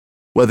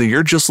Whether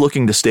you're just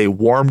looking to stay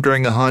warm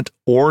during a hunt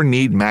or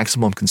need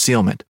maximum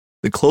concealment,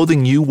 the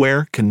clothing you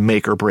wear can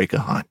make or break a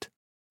hunt.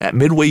 At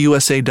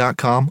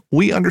MidwayUSA.com,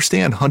 we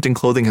understand hunting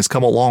clothing has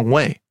come a long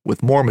way,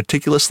 with more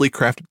meticulously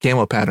crafted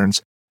camo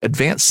patterns,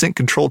 advanced scent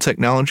control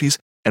technologies,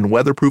 and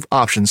weatherproof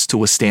options to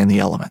withstand the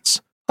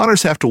elements.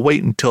 Hunters have to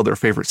wait until their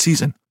favorite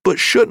season, but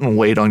shouldn't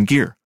wait on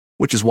gear,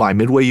 which is why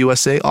Midway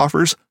USA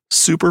offers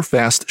super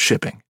fast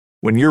shipping.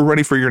 When you're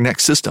ready for your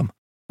next system,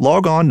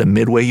 log on to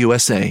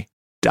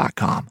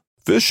MidwayUSA.com.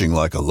 Fishing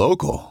like a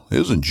local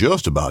isn't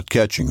just about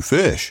catching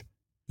fish.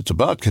 It's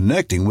about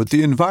connecting with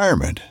the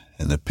environment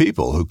and the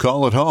people who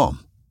call it home.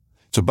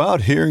 It's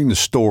about hearing the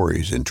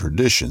stories and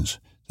traditions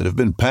that have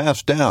been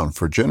passed down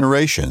for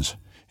generations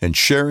and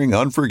sharing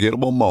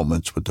unforgettable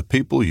moments with the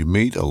people you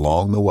meet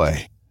along the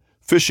way.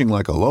 Fishing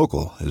like a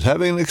local is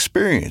having an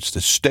experience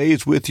that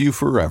stays with you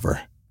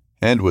forever.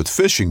 And with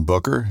Fishing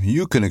Booker,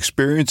 you can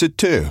experience it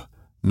too,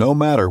 no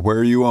matter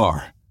where you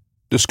are.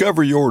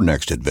 Discover your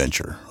next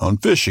adventure on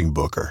Fishing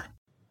Booker.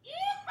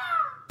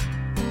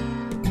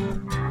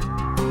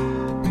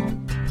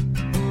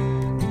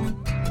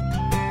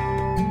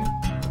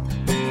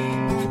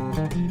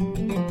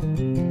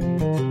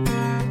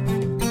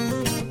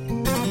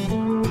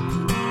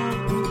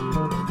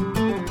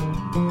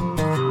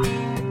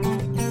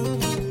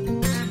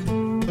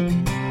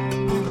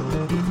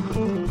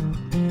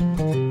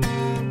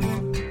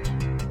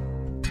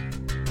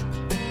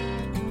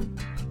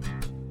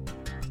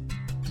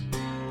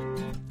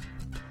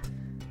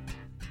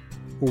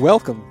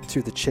 Welcome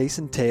to the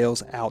Chasing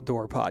Tales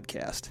Outdoor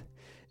Podcast.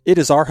 It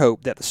is our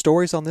hope that the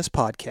stories on this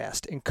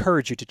podcast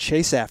encourage you to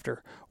chase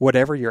after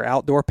whatever your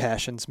outdoor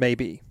passions may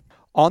be.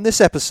 On this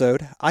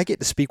episode, I get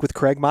to speak with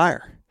Craig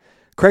Meyer.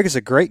 Craig is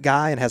a great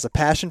guy and has a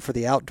passion for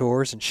the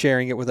outdoors and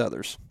sharing it with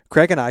others.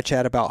 Craig and I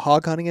chat about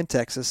hog hunting in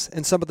Texas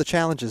and some of the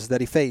challenges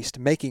that he faced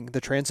making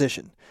the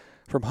transition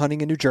from hunting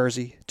in New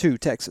Jersey to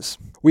Texas.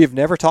 We have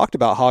never talked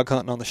about hog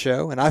hunting on the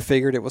show, and I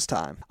figured it was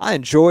time. I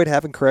enjoyed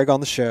having Craig on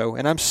the show,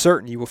 and I'm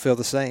certain you will feel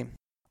the same.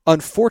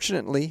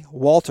 Unfortunately,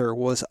 Walter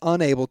was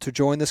unable to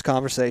join this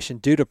conversation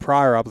due to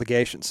prior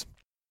obligations,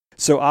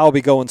 so I'll be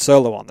going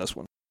solo on this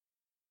one.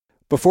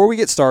 Before we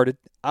get started,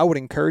 I would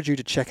encourage you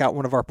to check out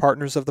one of our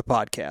partners of the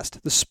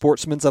podcast, the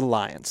Sportsman's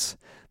Alliance.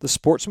 The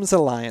Sportsman's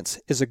Alliance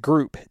is a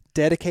group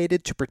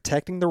dedicated to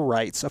protecting the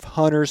rights of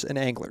hunters and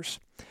anglers.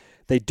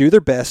 They do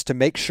their best to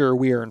make sure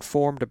we are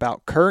informed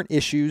about current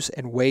issues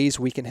and ways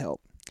we can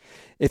help.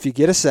 If you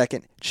get a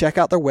second, check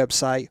out their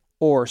website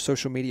or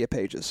social media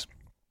pages.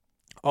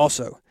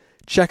 Also,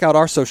 check out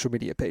our social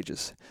media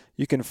pages.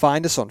 You can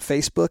find us on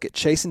Facebook at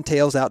Chasing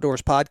Tales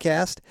Outdoors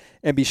Podcast,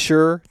 and be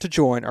sure to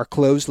join our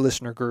closed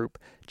listener group,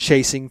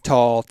 Chasing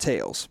Tall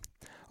Tales.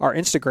 Our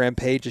Instagram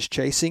page is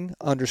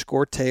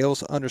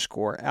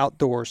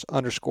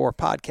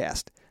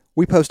chasing_tales_outdoors_podcast.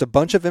 We post a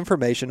bunch of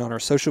information on our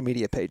social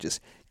media pages,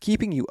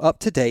 keeping you up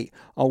to date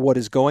on what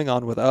is going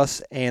on with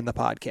us and the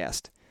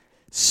podcast.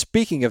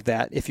 Speaking of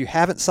that, if you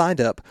haven't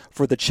signed up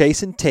for the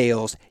Chasing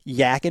Tales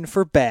Yakking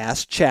for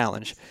Bass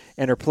Challenge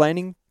and are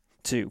planning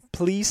to,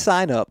 please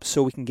sign up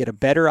so we can get a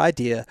better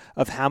idea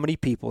of how many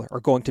people are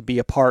going to be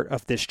a part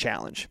of this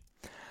challenge.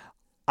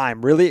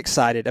 I'm really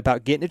excited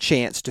about getting a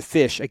chance to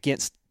fish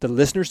against the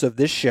listeners of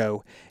this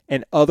show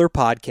and other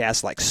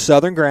podcasts like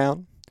Southern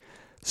Ground,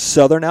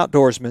 Southern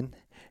Outdoorsman,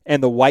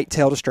 and the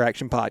Whitetail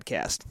Distraction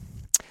Podcast.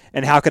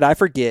 And how could I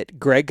forget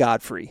Greg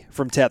Godfrey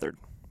from Tethered?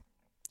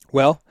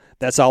 Well,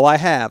 that's all I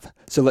have,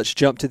 so let's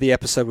jump to the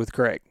episode with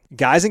Craig.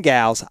 Guys and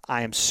gals,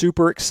 I am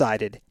super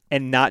excited,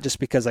 and not just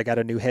because I got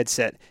a new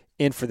headset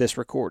in for this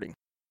recording.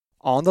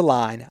 On the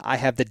line, I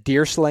have the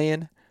deer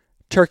slaying,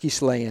 turkey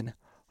slaying,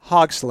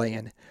 hog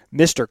slaying,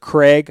 Mr.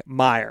 Craig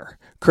Meyer.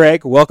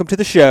 Craig, welcome to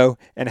the show,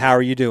 and how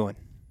are you doing?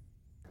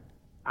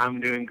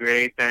 I'm doing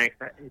great, thanks.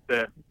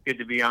 It's good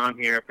to be on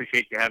here. I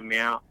appreciate you having me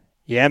out.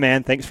 Yeah,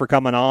 man, thanks for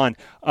coming on.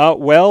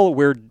 Well,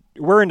 we're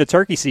into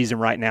turkey season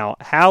right now.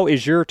 How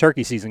is your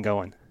turkey season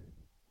going?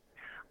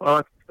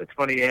 Well, it's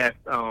funny you ask.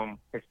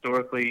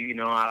 Historically,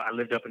 I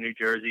lived up in New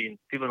Jersey, and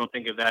people don't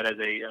think of that as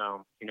a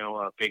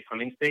big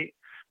hunting state.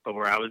 But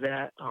where I was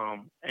at,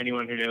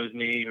 anyone who knows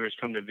me or has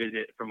come to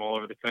visit from all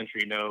over the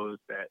country knows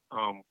that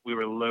we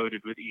were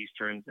loaded with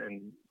Easterns,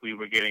 and we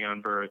were getting on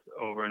birds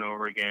over and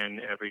over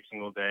again every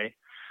single day.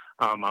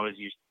 I was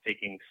used to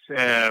taking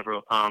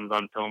several toms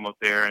on film up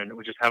there, and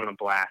we're just having a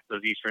blast.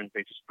 Those Easterns,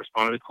 they just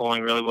responded to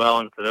calling really well,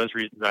 and for those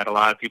reasons, I had a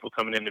lot of people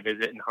coming in to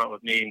visit and hunt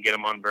with me and get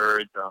them on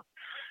birds,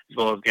 as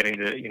well as getting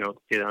to,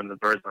 get on the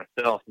birds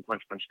myself and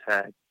punch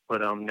tags. But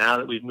now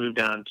that we've moved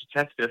down to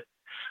Texas,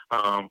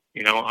 I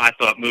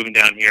thought moving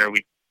down here,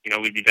 we'd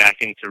be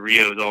back into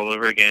Rios all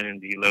over again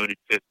and be loaded.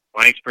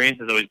 My experience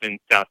has always been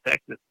South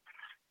Texas.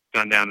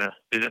 Gone down to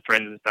visit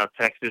friends in South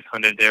Texas,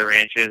 hunted their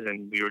ranches,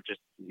 and we were just,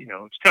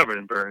 it's covered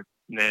in birds.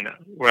 And then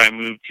where I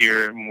moved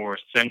here more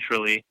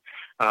centrally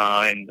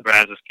in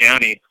Brazos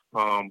County,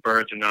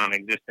 birds are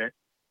non-existent.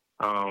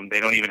 They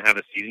don't even have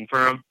a season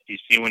for them. If you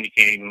see one, you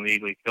can't even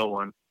legally kill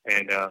one.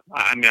 And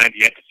I've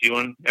yet to see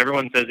one.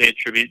 Everyone says they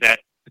attribute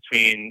that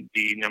between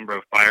the number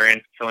of fire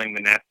ants killing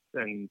the nest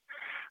and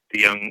the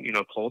young,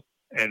 colts,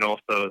 and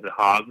also the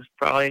hogs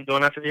probably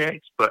going after the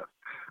eggs. But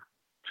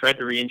tried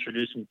to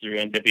reintroduce them through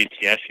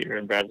NWTF here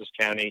in Brazos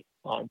County,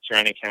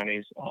 surrounding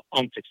counties,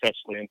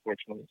 unsuccessfully,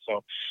 unfortunately.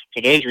 So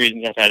for those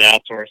reasons, I've had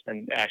outsourced.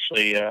 And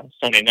actually,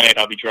 Sunday night,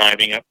 I'll be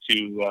driving up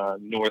to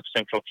north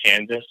central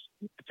Kansas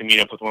to meet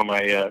up with one of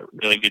my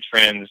really good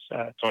friends,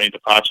 Tony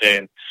DePace,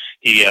 and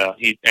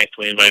he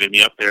thankfully invited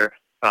me up there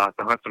to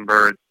hunt some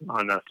birds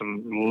on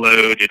some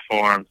loaded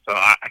farms. So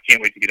I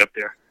can't wait to get up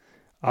there.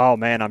 Oh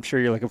man, I'm sure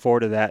you're looking forward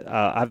to that.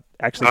 I've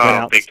actually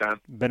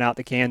been out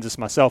to Kansas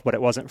myself, but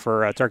it wasn't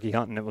for turkey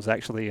hunting. It was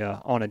actually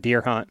on a deer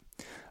hunt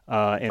in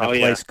a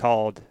place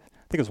called, I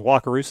think it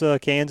was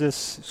Wakarusa,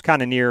 Kansas. It's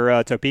kind of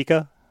near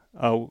Topeka.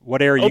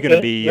 What area are you going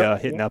to be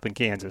hitting up in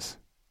Kansas?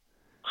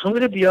 I'm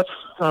going to be up.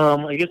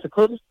 I guess the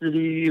closest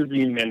city would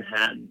be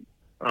Manhattan.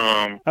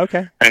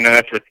 Okay. I know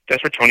that's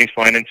where Tony's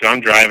flying into. I'm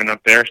driving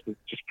up there, so it's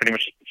just pretty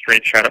much a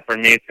straight shot up for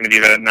me. It's going to be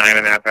about a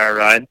 9.5-hour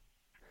ride.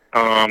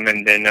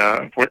 And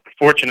then,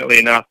 fortunately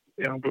enough,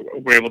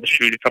 we're able to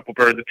shoot a couple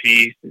birds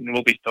apiece, and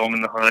we'll be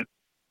filming the hunt,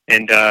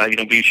 and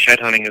be shed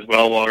hunting as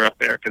well while we're up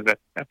there, because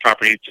that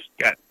property just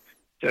got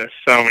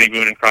so many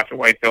Boone and Crockett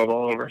whitetails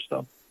all over.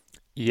 So.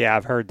 Yeah,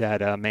 I've heard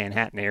that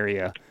Manhattan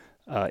area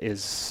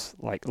is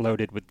like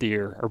loaded with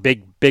deer, or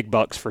big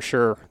bucks for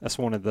sure. That's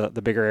one of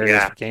the bigger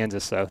areas for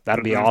Kansas, so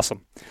that'll be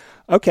awesome.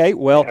 Okay,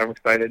 well, I'm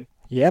excited.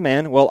 Yeah,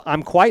 man. Well,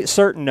 I'm quite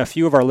certain a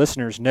few of our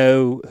listeners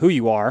know who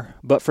you are,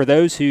 but for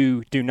those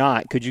who do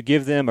not, could you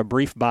give them a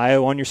brief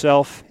bio on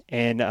yourself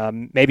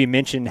and maybe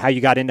mention how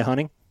you got into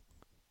hunting?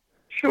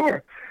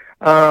 Sure.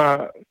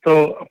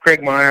 So I'm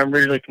Craig Meyer. I'm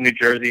originally from New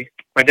Jersey.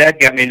 My dad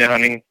got me into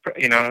hunting,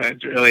 as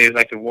early as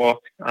I could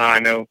walk. I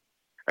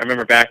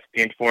remember back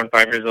being 4 and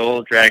 5 years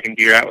old, dragging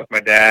deer out with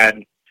my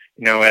dad,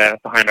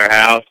 behind our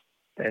house,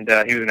 and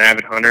he was an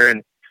avid hunter,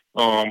 and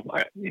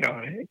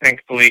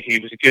thankfully he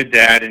was a good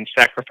dad and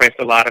sacrificed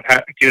a lot of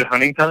good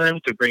hunting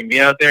time to bring me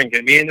out there and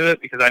get me into it,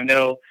 because I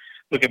know,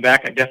 looking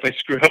back, I definitely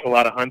screwed up a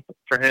lot of hunts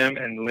for him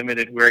and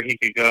limited where he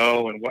could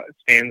go and what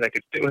stands I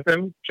could sit with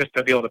him, just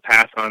to be able to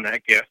pass on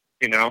that gift,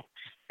 and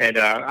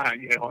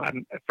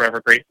I'm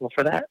forever grateful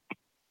for that.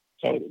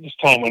 So as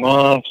time went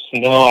on,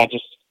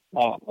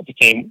 I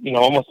became,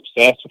 almost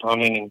obsessed with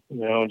hunting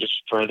and, just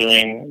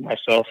furthering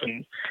myself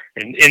in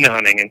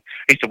hunting. And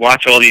I used to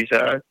watch all these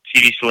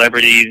TV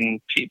celebrities and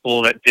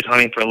people that did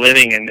hunting for a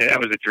living, and that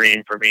was a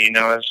dream for me. It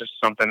was just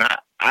something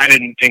I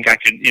didn't think I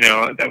could,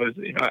 that was,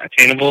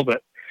 attainable.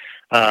 But,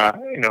 I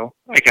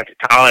got to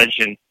college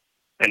and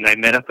I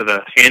met up with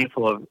a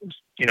handful of,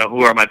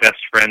 who are my best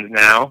friends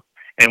now.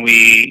 And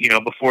we,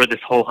 before this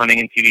whole hunting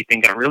and TV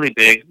thing got really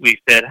big, we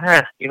said,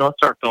 let's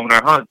start filming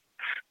our hunts.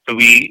 So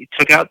we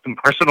took out some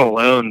personal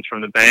loans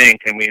from the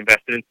bank, and we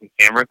invested in some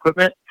camera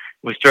equipment.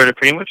 We started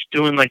pretty much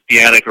doing like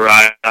the attic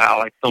garage style,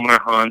 like filming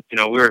our hunts. We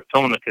were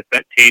filming the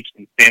cassette tapes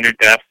in standard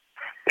depth,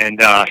 and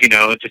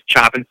just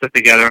chopping stuff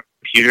together on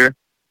the computer.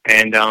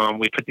 And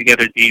we put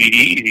together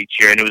DVDs each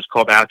year, and it was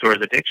called Outdoors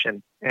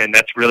Addiction. And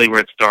that's really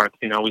where it starts.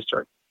 We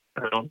start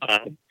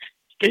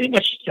pretty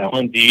much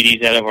selling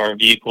DVDs out of our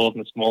vehicles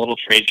in small little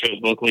trade shows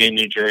locally in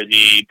New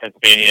Jersey,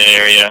 Pennsylvania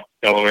area,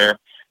 Delaware,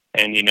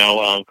 and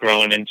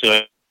growing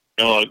into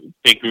a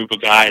big group of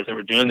guys that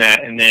were doing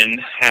that. And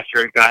then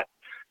after it got,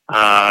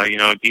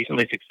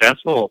 decently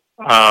successful,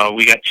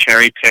 we got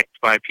cherry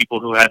picked by people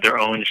who had their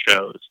own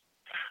shows.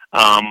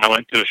 I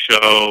went to a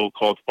show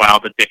called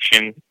Wild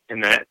Addiction,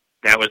 and that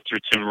was through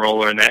Tim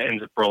Roller, and that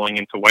ends up rolling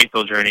into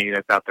Whitetail Journey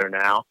that's out there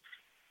now.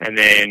 And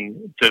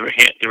then the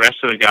rest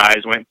of the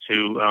guys went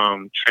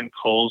to Trent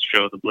Cole's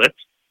show, The Blitz,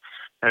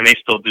 and they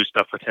still do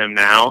stuff with him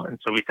now. And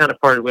so we kind of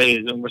parted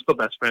ways, and we're still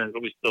best friends,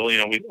 but we still,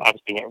 we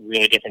obviously went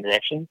really different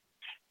directions.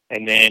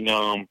 And then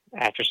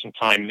after some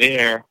time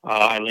there,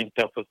 I linked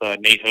up with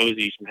Nate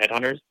Hosey from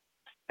Headhunters,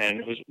 and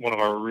it was one of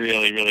our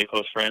really, really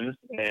close friends.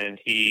 And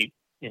he,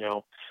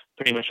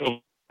 pretty much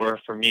opened the door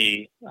for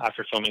me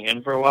after filming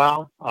him for a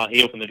while.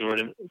 He opened the door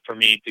for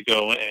me to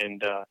go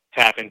and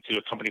tap into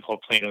a company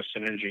called Plano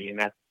Synergy, and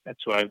that's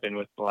who I've been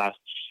with the last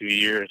 2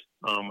 years.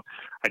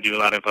 I do a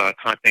lot of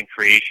content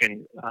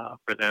creation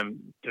for them,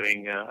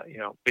 doing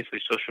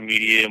basically social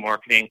media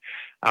marketing.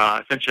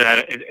 Essentially,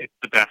 it's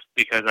the best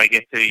because I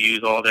get to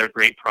use all their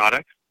great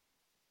products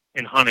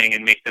in hunting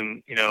and make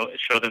them,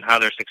 show them how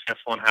they're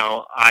successful and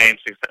how I am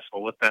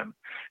successful with them.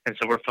 And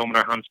so we're filming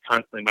our hunts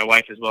constantly. My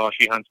wife as well,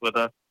 she hunts with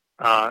us,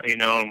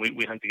 and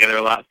we hunt together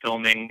a lot,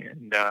 filming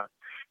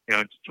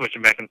and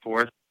switching back and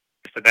forth.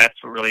 So that's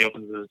what really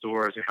opens those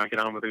doors. I get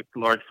on with a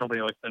large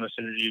company like Plano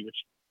Synergy, which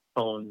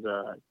owns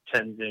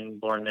Tenzing,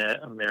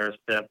 Barnett,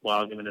 Ameristep,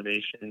 Wild Game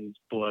Innovations,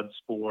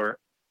 Bloodsport,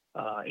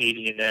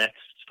 ADNX,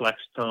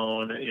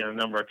 Flextone, a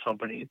number of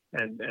companies.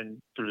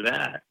 And through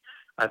that,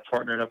 I've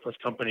partnered up with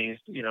companies,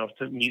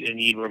 to meet a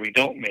need where we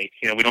don't make.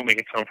 We don't make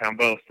a compound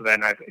bow. So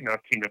then I've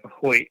teamed up with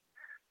Hoyt,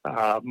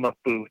 Muff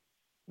Booth,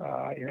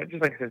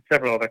 just like I said,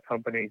 several other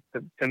companies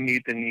to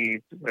meet the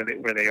needs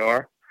where they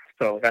are.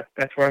 So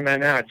that's where I'm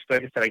at now. Just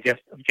like I said,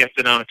 I've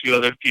guested on a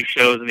few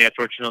shows in the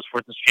Outdoor Channel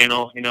Sportsman's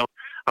Channel.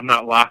 I'm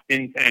not locked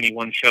into any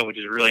one show, which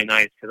is really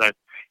nice because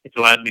it's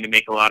allowed me to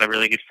make a lot of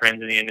really good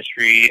friends in the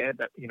industry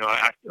that,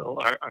 I feel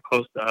are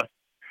close to us,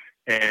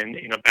 and,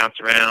 bounce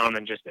around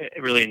and just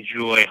really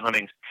enjoy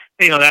hunting.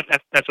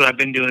 That's what I've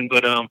been doing.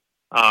 But,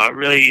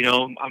 really,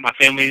 my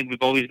family, we've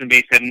always been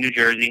based out in New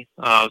Jersey.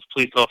 I was a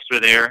police officer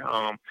there.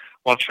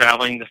 While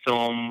traveling to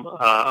film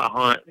a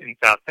hunt in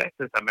South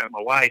Texas, I met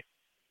my wife,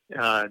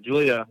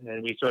 Julia,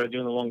 and we started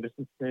doing the long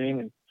distance thing.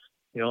 And,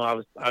 I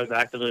was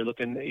actively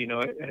looking,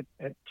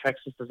 at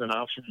Texas as an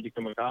option to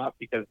become a cop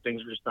because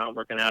things were just not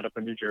working out up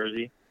in New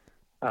Jersey.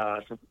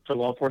 So for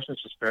law enforcement,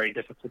 it's just very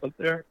difficult up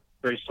there,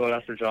 very sought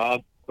after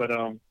job. But,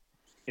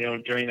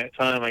 during that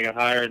time I got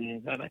hired,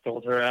 and I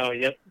told her, oh,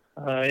 yep,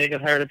 I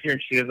got hired up here.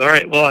 And she goes, all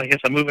right, well, I guess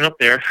I'm moving up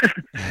there.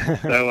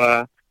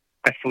 So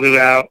I flew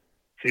out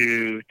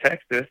to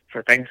Texas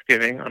for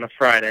Thanksgiving on a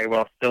Friday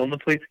while still in the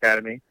police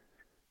academy.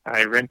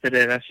 I rented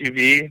an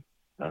SUV,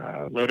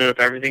 loaded up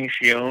everything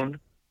she owned,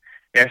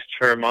 asked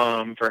her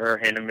mom for her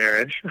hand in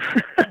marriage.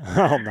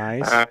 Oh,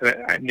 nice.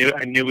 I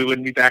knew we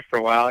wouldn't be back for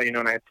a while, and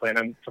I had planned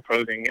on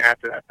proposing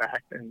after that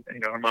fact. And,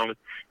 her mom it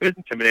was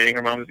intimidating.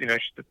 Her mom was,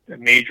 she's a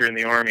major in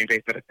the Army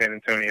based out of San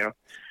Antonio.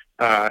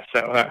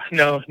 So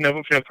no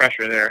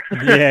pressure there.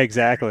 Yeah,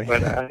 exactly.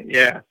 But,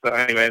 yeah, so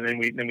anyway,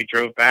 then we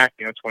drove back,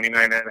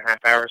 29 and a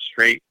half hours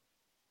straight,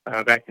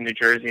 back to New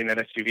Jersey in that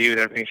SUV with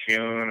everything she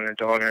owned and her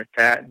dog and her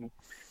cat. And,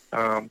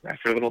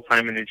 after a little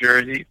time in New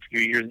Jersey, a few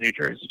years in New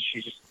Jersey,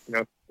 she just,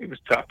 it was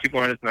tough. People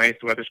aren't as nice.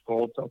 The weather's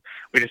cold. So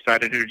we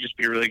decided it would just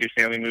be a really good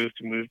family move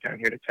to move down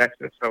here to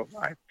Texas. So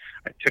I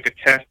took a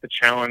test to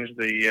challenge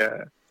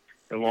the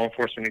law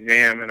enforcement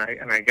exam, and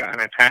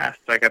I passed.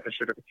 So I got the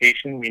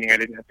certification, meaning I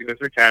didn't have to go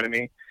through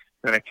academy.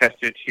 Then I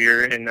tested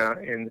here in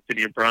the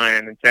city of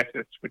Bryan in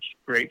Texas, which is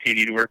great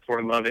PD to work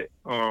for. Love it.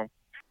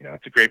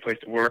 It's a great place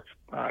to work.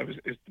 It was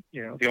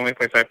the only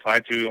place I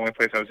applied to, the only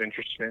place I was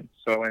interested in.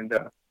 So, and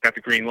got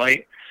the green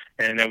light,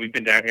 and we've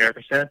been down here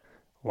ever since.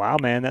 Wow,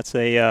 man, that's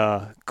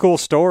a cool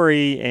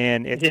story,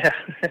 and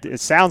it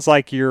sounds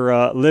like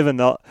you're living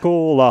the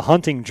cool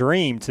hunting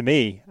dream to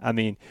me. I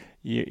mean,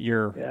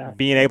 you're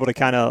being able to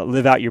kind of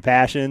live out your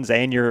passions,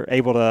 and you're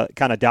able to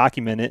kind of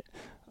document it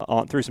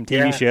through some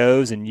TV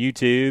shows and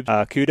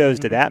YouTube. Kudos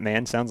to that,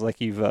 man. Sounds like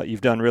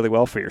you've done really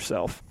well for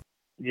yourself.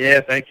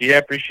 Yeah, thank you. Yeah, I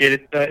appreciate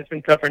it. It's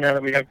been tougher now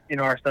that we have,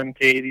 our son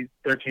Cade. He's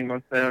 13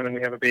 months now, and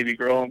we have a baby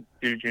girl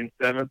due June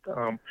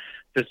 7th.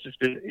 It's just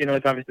been,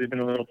 it's obviously been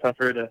a little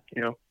tougher to,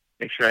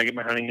 make sure I get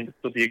my hunting and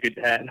still be a good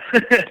dad.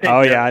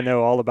 Oh, yeah, I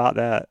know all about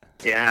that.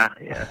 Yeah.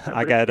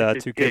 I got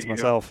two kids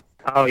myself.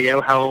 Oh, yeah,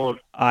 how old?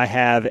 I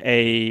have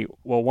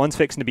one's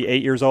fixing to be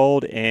 8 years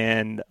old,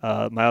 and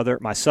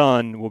my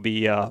son will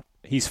be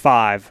he's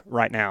 5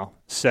 right now.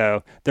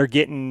 So they're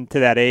getting to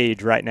that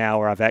age right now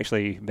where I've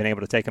actually been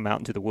able to take them out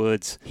into the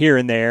woods here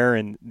and there,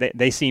 and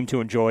they seem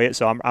to enjoy it.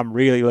 So I'm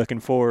really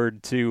looking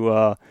forward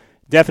to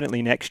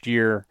definitely next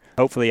year.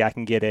 Hopefully I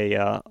can get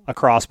a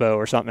crossbow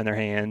or something in their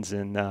hands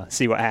and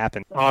see what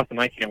happens. Awesome.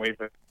 I can't wait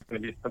for it. It's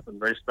going to be something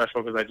very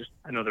special because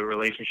I know the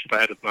relationship I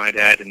had with my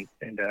dad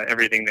and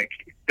everything that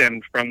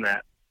stemmed from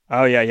that.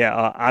 Oh,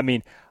 yeah. I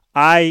mean,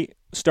 I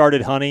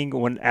started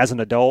hunting as an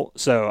adult,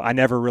 so I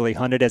never really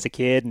hunted as a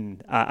kid,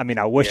 and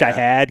I wish I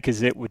had,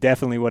 because it would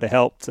have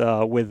helped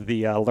with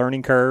the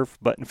learning curve.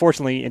 But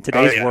unfortunately, in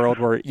today's world,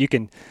 where you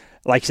can,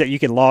 like you said, you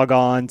can log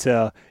on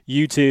to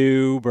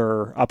YouTube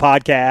or a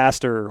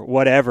podcast or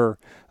whatever.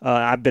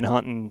 I've been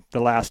hunting the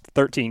last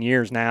 13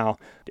 years now.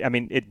 I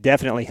mean, it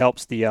definitely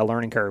helps the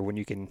learning curve when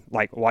you can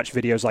watch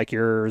videos like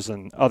yours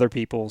and other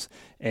people's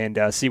and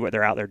see what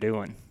they're out there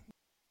doing.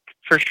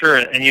 For sure,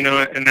 and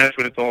and that's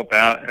what it's all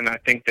about. And I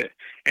think that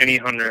any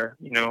hunter,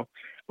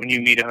 when you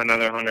meet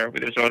another hunter,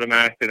 there's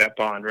automatically that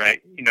bond, right?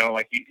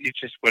 It's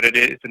just what it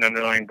is. It's an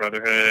underlying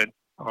brotherhood,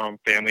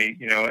 family,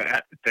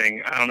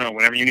 thing. I don't know.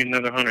 Whenever you meet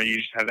another hunter, you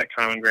just have that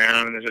common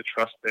ground, and there's a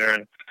trust there.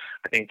 And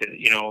I think that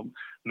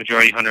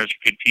majority of hunters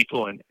are good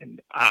people, and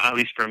at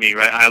least for me,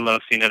 right? I love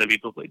seeing other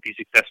people be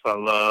successful. I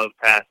love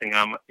passing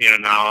on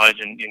knowledge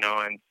and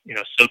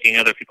soaking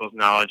other people's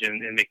knowledge and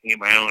making it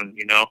my own.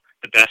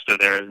 The best of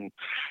theirs. And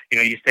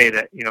you say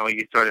that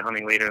you started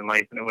hunting later in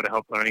life and it would have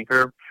helped learning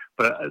curve,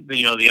 but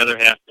the other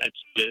half, that's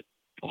just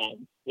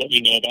what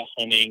we know about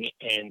hunting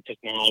and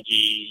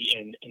technology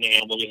and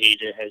animal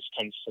behavior has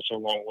come such a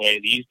long way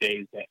these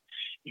days that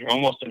you're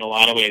almost in a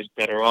lot of ways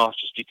better off,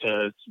 just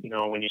because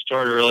when you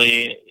start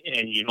early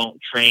and you don't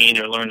train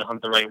or learn to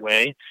hunt the right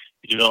way,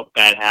 you develop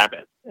bad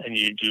habits and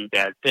you do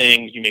bad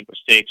things, you make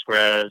mistakes.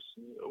 Whereas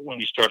when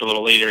you start a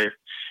little later,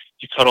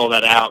 you cut all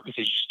that out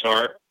because you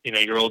start,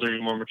 you're older,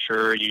 you're more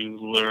mature, you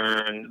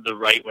learn the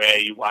right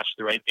way, you watch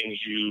the right things,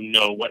 you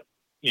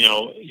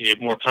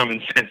have more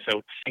common sense.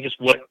 So I guess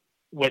what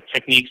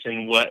techniques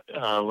and what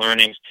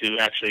learnings to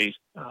actually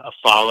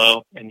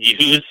follow and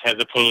use, as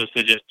opposed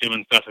to just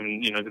doing stuff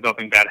and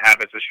developing bad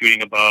habits of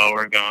shooting a bow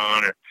or a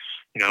gun, or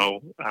I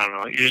don't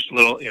know, you're just a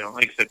little,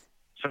 like I said,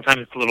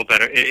 sometimes it's a little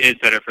better. It is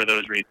better for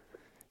those reasons.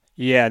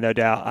 Yeah, no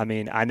doubt. I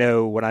mean, I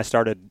know when I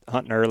started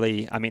hunting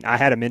early, I mean, I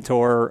had a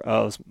mentor,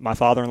 my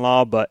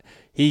father-in-law, but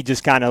he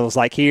just kind of was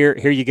like, here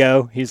you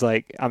go. He's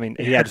like, I mean,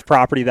 he had his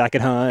property that I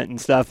could hunt and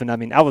stuff. And I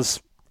mean, I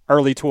was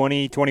early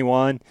 20,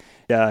 21.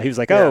 He was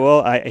like, oh, Yeah,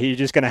 well, you're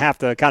just going to have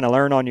to kind of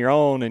learn on your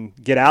own and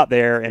get out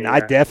there. And I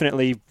yeah,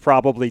 definitely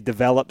probably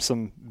developed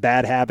some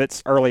bad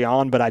habits early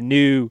on, but I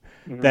knew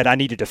hmm that I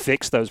needed to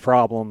fix those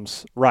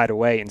problems right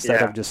away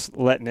instead of yeah, just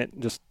letting it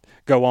just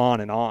go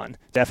on and on.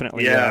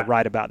 Definitely yeah,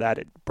 right about that.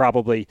 It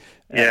probably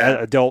yeah,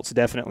 adults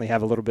definitely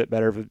have a little bit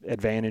better of an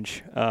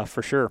advantage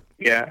for sure.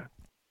 yeah.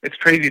 It's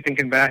crazy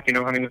thinking back,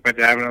 hunting with my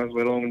dad when I was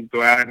little, and we'd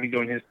go out and he'd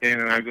go in his stand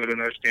and I'd go to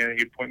another stand and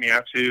he'd point me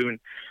out to, and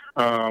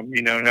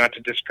not to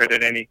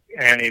discredit any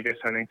of his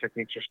hunting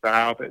techniques or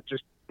style, but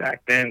just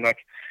back then, like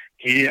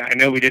I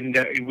know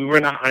we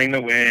were not hunting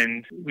the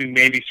wind. We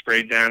maybe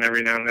sprayed down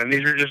every now and then.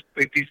 These are just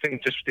like these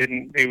things just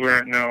they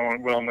weren't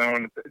well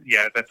known.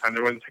 Yeah, at that time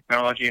there wasn't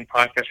technology and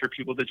podcasts for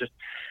people to just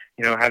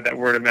have that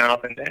word of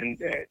mouth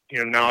and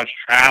knowledge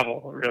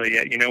travel really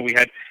yet.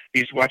 We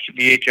used to watch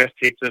VHS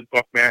tapes of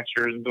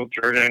Buckmasters and Bill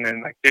Jordan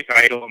and like Dick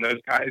Idle and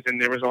those guys,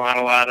 and there was a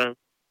lot of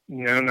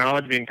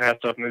knowledge being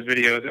passed off in those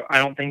videos. I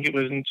don't think it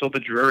was until the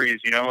Drurys,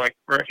 like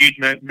for a huge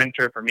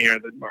mentor for me, or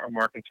the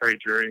Mark and Terry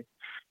Drury,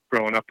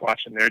 growing up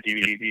watching their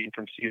DVD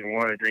from season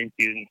 1 of Dream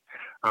Season.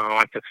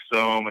 I took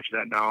so much of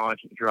that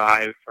knowledge and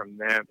drive from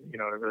them,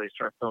 to really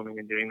start filming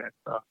and doing that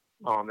stuff.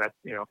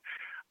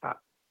 Uh,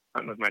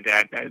 Hunting with my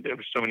dad, there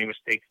were so many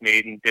mistakes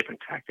made and different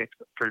tactics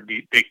for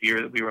the big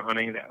deer that we were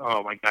hunting that,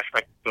 oh my gosh, if I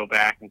could go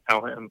back and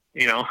tell him,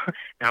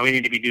 now we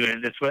need to be doing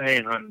it this way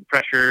and hunting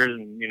pressures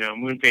and,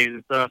 moon phases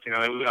and stuff,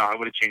 I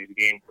would have changed the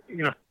game.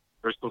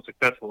 We're still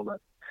successful, but,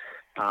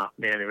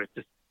 man, it was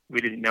just,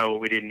 we didn't know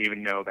what we didn't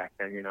even know back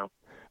then.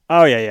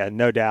 Oh yeah,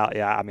 no doubt.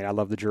 Yeah, I mean, I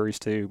love the juries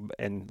too,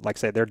 and like I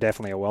said, they're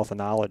definitely a wealth of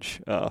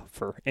knowledge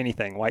for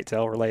anything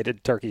whitetail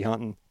related, turkey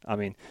hunting. I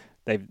mean,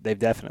 they've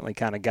definitely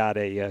kind of got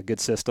a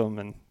good system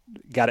and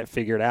got it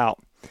figured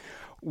out.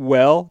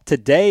 Well,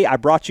 today I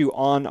brought you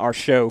on our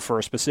show for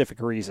a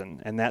specific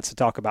reason, and that's to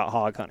talk about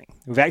hog hunting.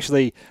 We've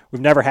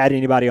never had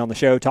anybody on the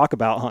show talk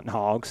about hunting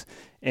hogs,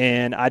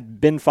 and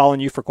I'd been following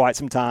you for quite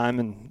some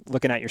time and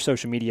looking at your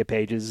social media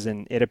pages,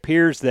 and it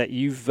appears that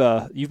you've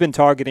been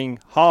targeting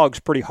hogs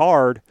pretty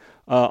hard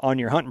on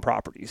your hunting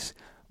properties.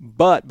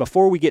 But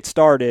before we get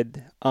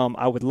started,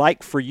 I would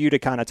like for you to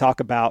kind of talk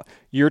about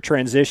your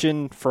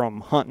transition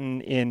from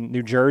hunting in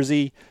New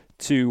Jersey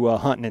to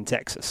hunting in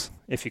Texas,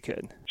 if you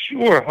could.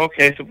 Sure.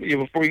 Okay. So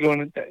before we go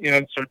into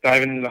start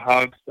diving into the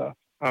hog stuff.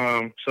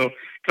 So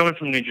coming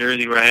from New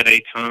Jersey, where I had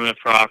a ton of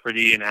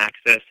property and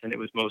access, and it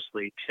was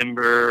mostly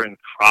timber and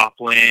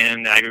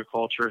cropland,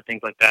 agriculture, things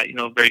like that.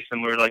 Very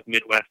similar to like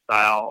Midwest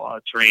style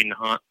terrain to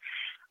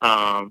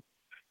hunt.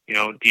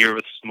 Deer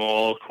with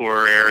small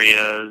core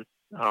areas.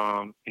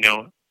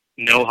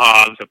 No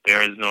hogs up there.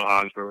 There's no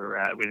hogs where we were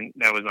at.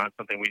 That was not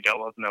something we dealt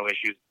with. No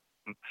issues.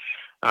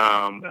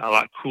 A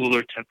lot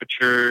cooler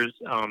temperatures,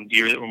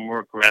 deer that were more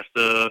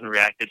aggressive and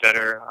reacted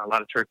better, a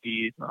lot of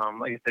turkeys.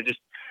 Like I said, just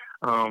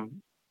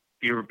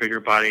deer were bigger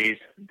bodies.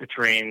 The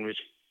terrain was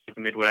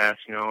the Midwest,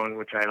 and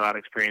which I had a lot of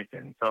experience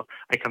in. So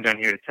I come down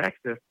here to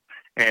Texas,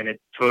 and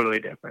it's totally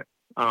different.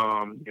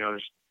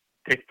 There's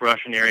thick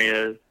brush in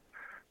areas.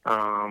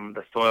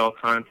 The soil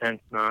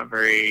content's not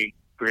very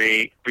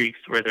great. Creeks,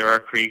 where there are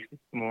creeks,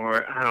 it's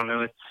more, I don't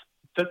know, it's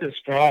tough to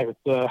describe. It's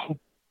the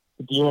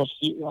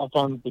DRFC, I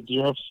found the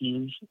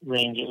DRFC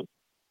ranges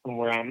from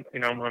where I'm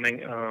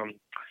hunting.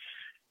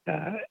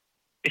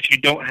 If you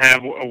don't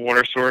have a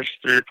water source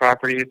through your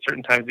property at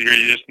certain times of the year,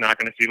 you're just not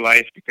going to see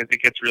life because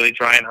it gets really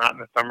dry and hot in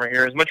the summer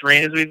here. As much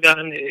rain as we've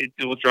gotten, it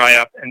will dry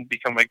up and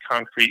become like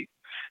concrete.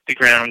 The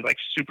ground like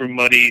super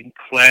muddy,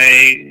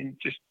 clay,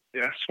 just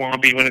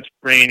swampy when it's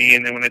rainy,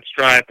 and then when it's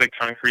dry, it's like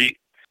concrete.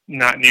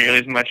 Not nearly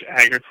as much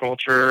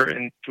agriculture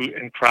and food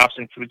and crops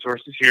and food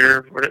sources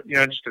here,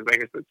 just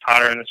because it's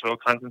hotter and the soil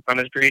content's not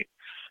as great.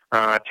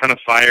 A ton of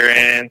fire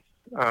ants,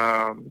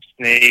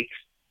 snakes,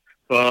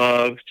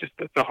 bugs. Just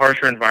it's a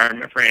harsher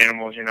environment for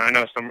animals. I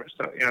know some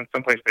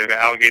places they have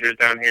alligators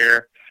down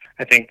here.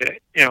 I think that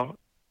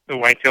the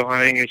whitetail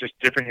hunting is just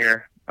different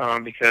here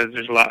because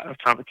there's a lot of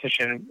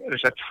competition.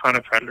 There's a ton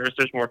of predators.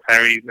 There's more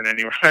coyotes than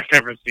anywhere I've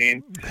ever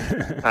seen.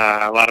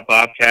 A lot of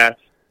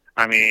bobcats.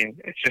 I mean,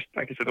 it's just,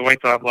 like I said, the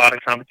whites have a lot of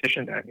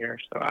competition down here.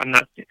 So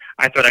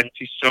I thought I'd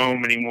see so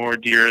many more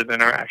deer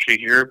than are actually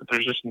here, but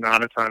there's just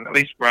not a ton, at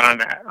least where I'm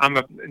at. I'm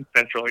up in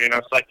Central,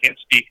 so I can't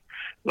speak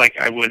like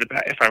I would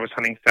about if I was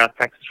hunting South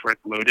Texas where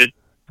it's loaded.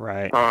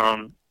 Right.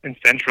 In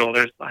Central, we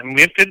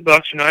have good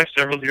bucks, I have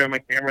several deer on my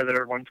camera that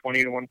are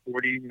 120 to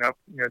 140,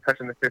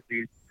 touching the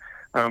 50s.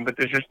 But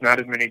there's just not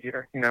as many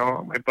deer.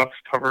 My bucks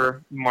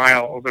cover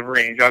miles of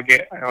range. I'll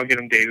get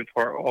them days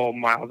apart, all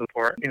miles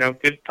apart.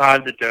 Good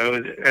pods of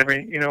does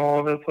all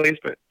over the place.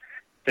 But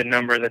the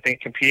numbers, I think,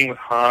 competing with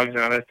hogs and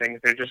other things,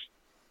 it's just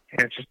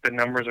the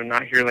numbers are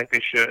not here like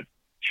they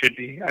should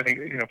be. I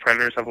think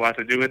predators have a lot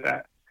to do with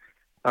that.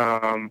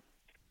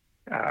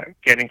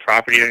 getting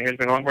property in here has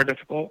been a lot more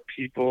difficult.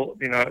 People,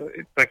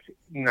 it's like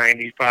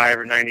 95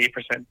 or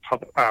 98%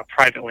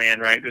 private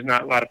land, right? There's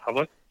not a lot of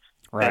public.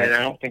 Right. And I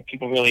don't think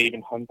people really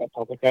even hunt that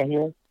public out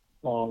here.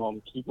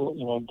 People,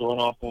 going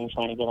off and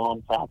trying to get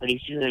on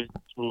properties here is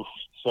oof.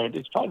 So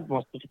it's probably the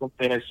most difficult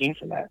thing I've seen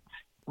for that.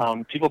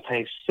 People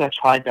pay such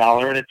high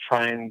dollar to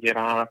try and get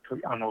on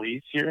a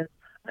lease here,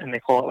 and they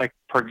call it like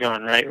per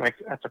gun, right? Like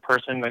that's a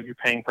person that you're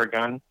paying per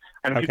gun.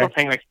 I mean, people are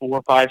paying like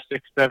 4, 5,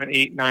 6, 7,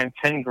 8, 9,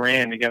 10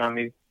 grand to get on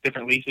these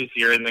different leases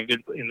here in the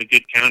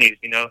good counties,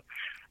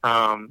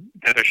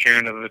 that are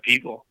sharing with other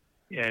people.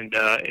 And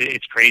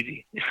it's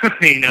crazy.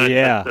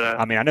 Yeah.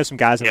 I mean, I know some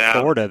guys in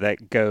Florida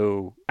that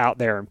go out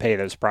there and pay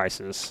those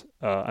prices.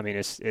 I mean,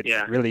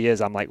 it really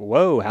is. I'm like,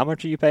 whoa, how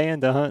much are you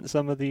paying to hunt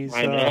some of these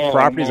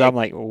properties? I'm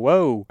like,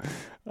 whoa.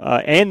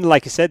 And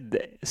like I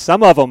said,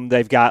 some of them,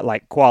 they've got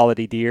like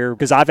quality deer,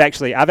 because I've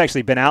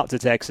actually been out to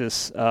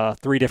Texas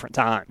 3 different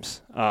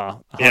times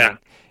hunting.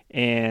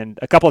 And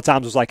a couple of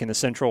times was like in the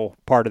central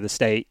part of the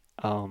state.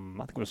 I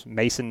think it was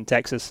Mason,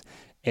 Texas.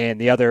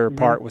 And the other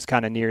part was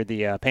kind of near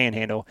the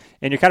Panhandle.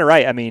 And you're kind of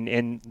right. I mean,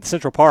 in the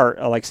central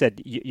part, like I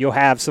said, you'll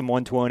have some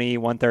 120,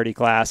 130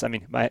 class. I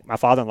mean, my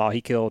father-in-law,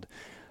 he killed,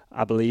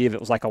 I believe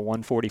it was like a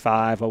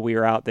 145 while we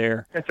were out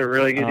there. That's a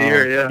really good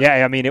deer, yeah.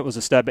 Yeah, I mean, it was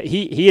a stud. But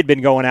he had been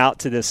going out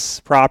to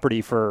this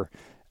property for,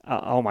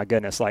 oh my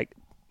goodness, like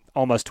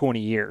almost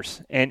 20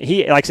 years. And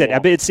he, like I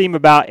said, it seemed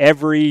about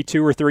every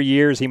 2 or 3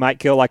 years he might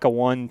kill like a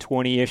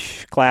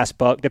 120-ish class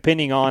buck,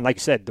 depending on, like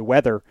you said, the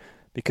weather,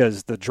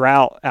 because the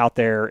drought out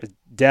there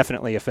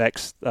definitely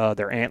affects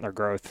their antler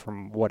growth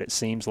from what it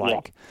seems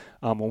like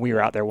when we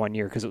were out there one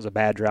year, because it was a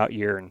bad drought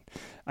year. And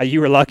you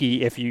were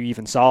lucky if you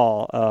even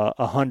saw a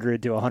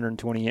 100 to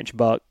 120-inch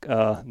buck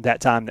that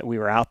time that we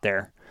were out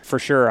there. For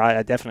sure,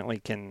 I definitely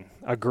can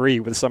agree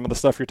with some of the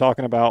stuff you're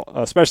talking about,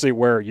 especially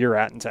where you're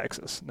at in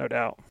Texas, no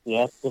doubt.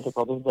 Yeah, it's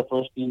difficult. This is the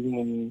first season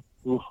in,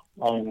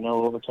 I don't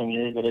know, over 10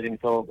 years that I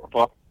didn't kill a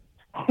buck.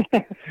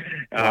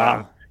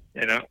 Wow.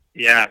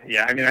 Yeah.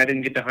 I mean, I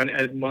didn't get to hunt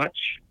as much,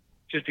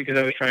 just because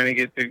I was trying to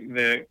get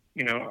the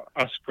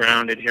us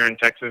grounded here in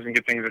Texas and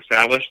get things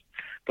established.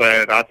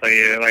 But I'll tell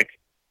you, like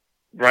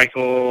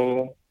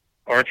rifle,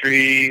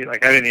 archery,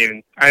 like I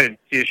didn't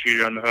see a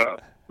shooter on the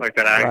hook like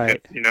that.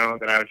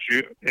 That I would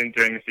shoot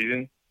during the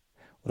season.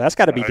 Well, that's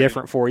got to be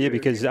different for you,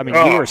 because I mean,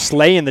 you were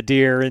slaying the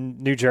deer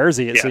in New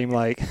Jersey. It seemed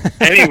like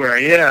anywhere.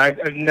 Yeah,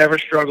 I've never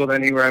struggled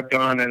anywhere I've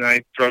gone, and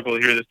I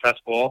struggled here this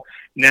past fall.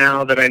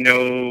 Now that I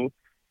know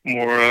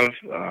more of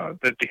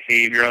the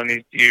behavior on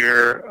these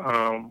deer.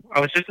 I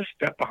was just a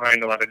step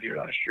behind a lot of deer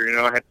last year.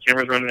 I had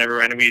cameras running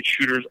everywhere, and we had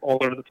shooters all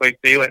over the place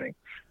daylighting.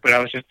 But I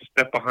was just a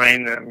step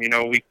behind them,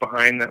 a week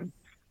behind them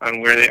on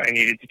where I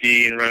needed to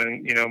be and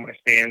running, my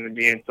stands and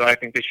being. So I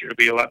think this year will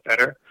be a lot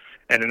better.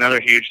 And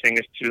another huge thing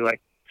is too,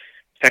 like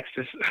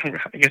Texas.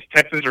 I guess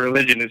Texas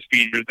religion is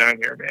feeders down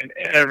here, man.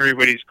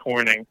 Everybody's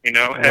corning.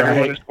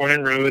 Everyone is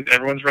corning roads.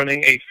 Everyone's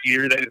running a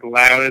feeder that is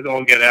loud as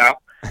all get out,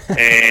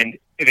 and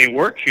they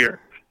work here.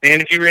 And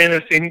if you ran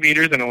those same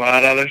feeders in a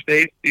lot of other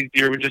states, these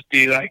deer would just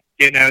be like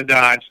getting out of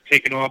Dodge,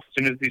 taking off as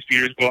soon as these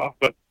feeders go off.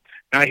 But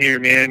not here,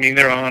 man. I mean,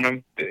 they're on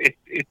them.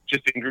 It's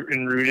just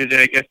enrooted,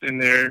 I guess, in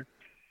their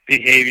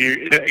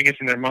behavior, I guess,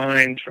 in their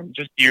minds from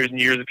just years and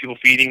years of people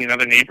feeding and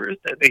other neighbors.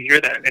 That they hear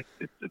that,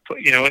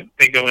 and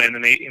they go in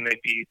and they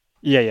feed.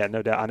 Yeah,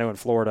 no doubt. I know in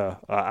Florida,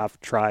 I've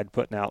tried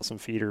putting out some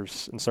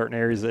feeders in certain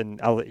areas, and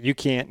you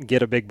can't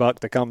get a big buck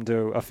to come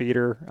to a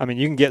feeder. I mean,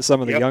 you can get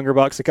some of the younger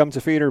bucks to come to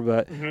feeder,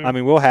 but I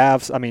mean, we'll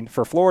have. I mean,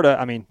 for Florida,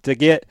 I mean, to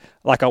get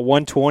like a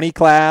 120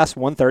 class,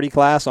 130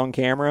 class on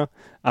camera,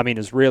 I mean,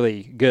 is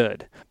really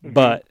good.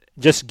 But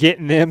just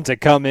getting them to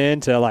come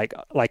in to like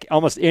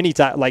almost any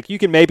time, like you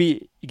can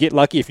maybe get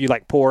lucky if you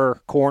like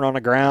pour corn on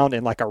the ground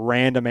in like a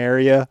random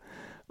area.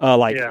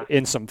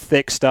 In some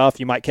thick stuff,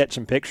 you might catch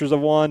some pictures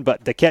of one,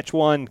 but to catch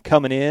one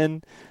coming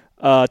in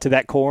to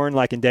that corn,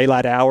 like in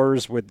daylight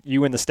hours with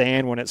you in the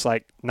stand when it's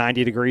like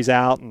 90 degrees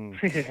out and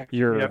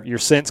your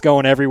scent's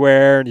going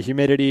everywhere and the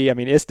humidity, I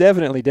mean, it's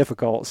definitely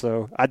difficult.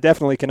 So I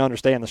definitely can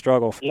understand the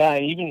struggle. Yeah,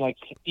 even like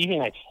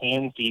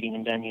hand feeding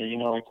them down here,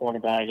 like pouring a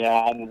bag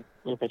out and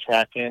with a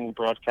track in,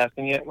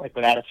 broadcasting it, like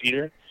without a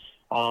feeder.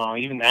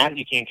 Even that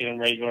you can't get them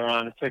regular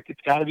on. It's like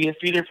it's got to be a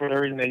feeder for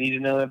whatever reason. They need to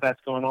know that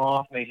that's going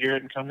off, and they hear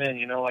it and come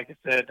in. Like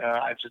I said,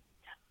 I just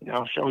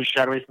always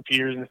shied away from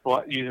feeders and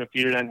using a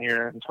feeder down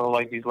here until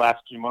like these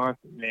last few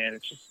months. Man,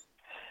 it's just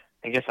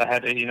I guess I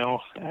had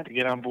to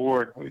get on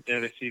board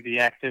to see the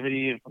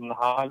activity from the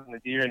hogs and the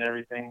deer and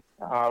everything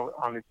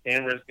on the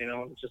cameras.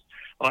 It's just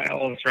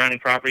all the surrounding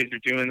properties are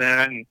doing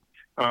that, and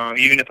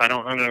even if I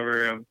don't hunt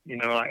over them,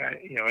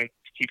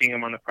 keeping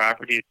them on the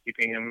property,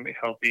 keeping them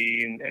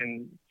healthy,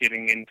 and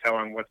getting intel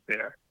on what's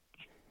there.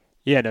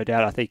 Yeah, no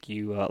doubt. I think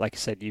you, like I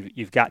said,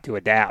 you've got to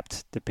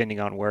adapt depending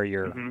on where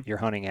you're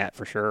hunting at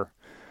for sure.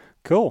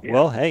 Cool. Yeah.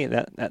 Well, hey,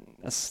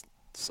 that's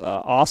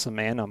awesome,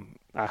 man.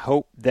 I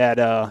hope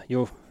that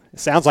you'll It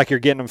sounds like you're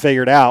getting them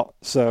figured out.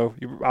 So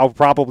I'll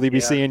probably be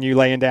seeing you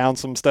laying down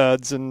some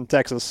studs in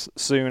Texas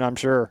soon, I'm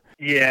sure.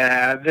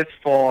 Yeah, this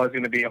fall is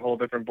going to be a whole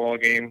different ball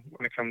game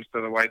when it comes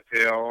to the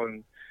whitetail,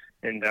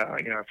 and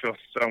I feel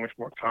so much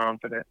more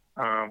confident.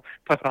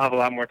 Plus, I'll have a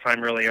lot more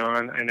time early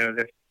on. I know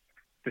this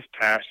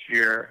past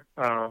year,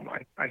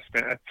 I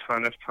spent a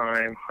ton of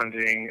time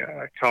hunting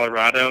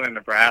Colorado and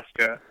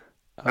Nebraska.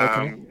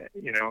 Okay.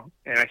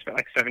 And I spent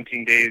like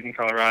 17 days in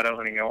Colorado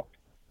hunting elk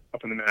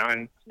up in the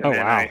mountains. And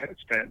then wow. I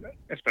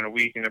spent a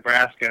week in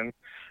Nebraska.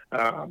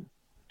 And,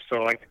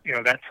 so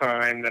that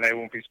time that I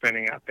won't be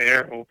spending out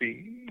there will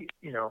be,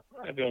 I'll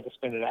be able to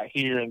spend it out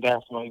here and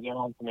definitely get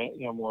on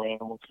to, more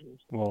animals.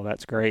 Well,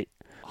 that's great.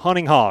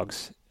 Hunting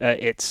hogs,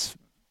 it's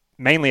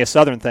mainly a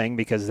southern thing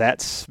because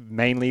that's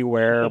mainly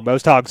where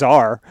most hogs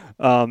are.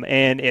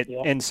 And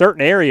in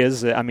certain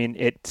areas, I mean,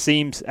 it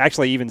seems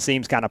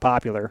kind of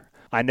popular.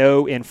 I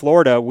know in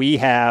Florida we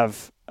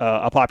have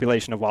a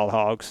population of wild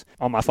hogs.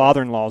 On my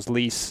father-in-law's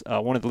lease,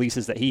 one of the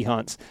leases that he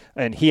hunts,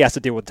 and he has to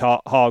deal with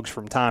hogs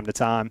from time to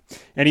time.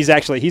 And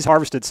he's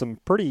harvested some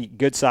pretty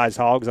good-sized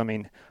hogs. I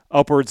mean,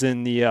 upwards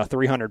in the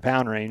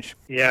 300-pound range.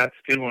 Yeah, it's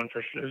a good one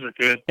for sure. Those are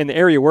good. In the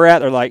area we're at,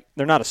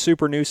 they're not a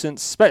super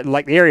nuisance.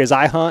 Like the areas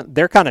I hunt,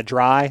 they're kind of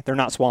dry. They're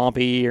not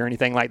swampy or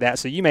anything like that.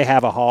 So you may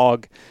have a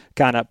hog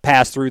kind of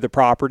pass through the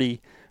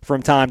property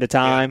from time to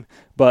time,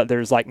 but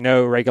there's like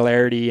no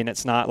regularity, and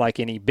it's not like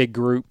any big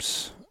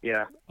groups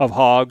of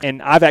hogs.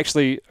 And I've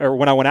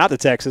when I went out to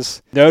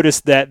Texas,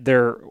 noticed that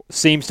there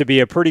seems to be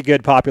a pretty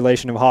good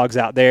population of hogs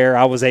out there.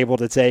 I was able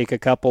to take a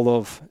couple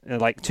of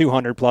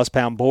 200-plus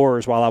pound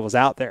boars while I was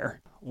out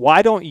there.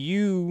 Why don't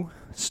you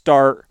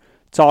start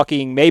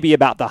talking maybe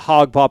about the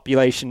hog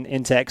population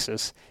in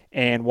Texas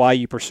and why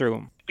you pursue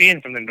them?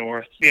 Being from the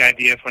north, the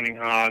idea of hunting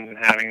hogs and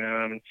having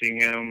them and seeing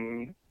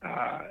them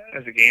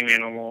as a game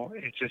animal,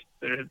 it's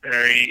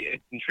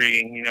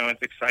intriguing.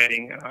 It's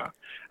exciting.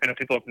 I know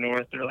people up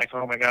north, they're like,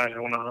 oh my gosh, I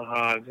want to hunt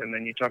hogs. And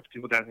then you talk to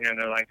people down here and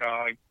they're like,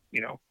 oh,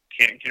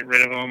 can't get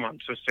rid of them. I'm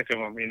so sick of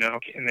them,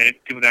 And then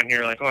people down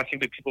here are like, oh, I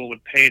think that people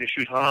would pay to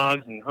shoot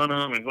hogs and hunt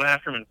them and go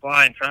after them and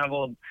fly and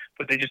travel.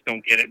 But they just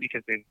don't get it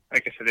because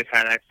like I said, they've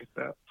had access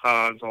to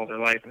hogs all their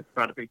life and it's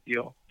not a big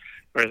deal.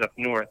 Whereas up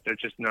north, they're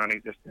just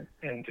non-existent.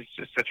 And it's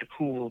just such a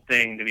cool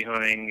thing to be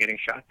hunting and getting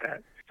shot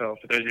at. So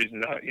for those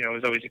reasons, it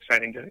was always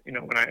exciting to,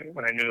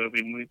 when I knew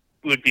we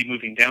would be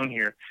moving down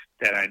here,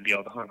 that I'd be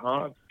able to hunt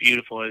hogs.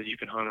 Beautiful as you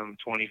can hunt them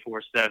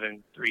 24/7,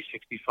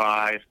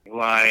 365,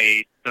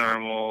 light,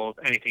 thermals,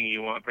 anything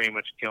you want, pretty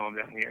much kill them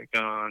down here.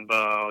 Gun,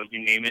 bow,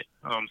 you name it.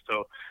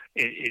 So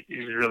it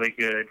is really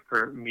good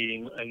for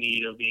meeting a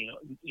need of being,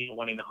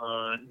 wanting to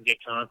hunt and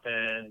get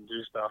content and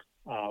do stuff,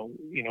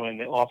 in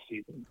the off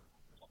season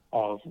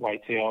of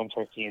whitetail and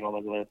turkey and all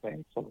those other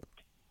things. So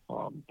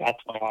that's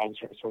why hogs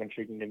are so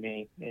intriguing to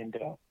me. And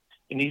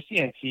you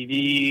see on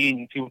TV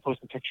and people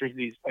posting pictures of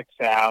these like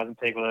sows and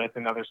piglets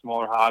and other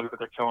smaller hogs that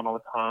they're killing all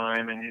the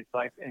time, and it's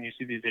like, and you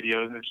see these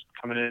videos and they're just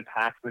coming in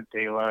packs with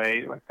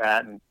daylight like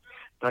that, and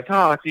they're like,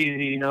 oh, it's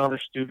easy, they're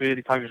stupid.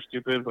 These hogs are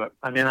stupid, but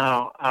I mean,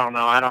 I don't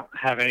know. I don't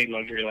have any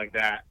luxury like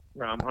that.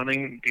 Where I'm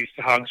hunting, these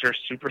hogs are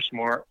super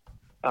smart.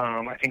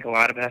 I think a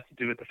lot of it has to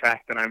do with the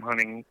fact that I'm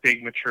hunting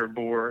big mature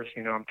boars.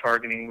 I'm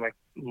targeting like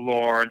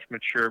large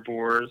mature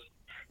boar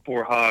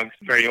hogs,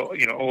 very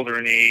older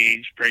in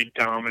age, very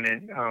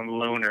dominant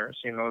loners.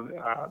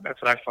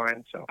 That's what I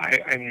find. So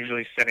I'm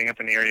usually setting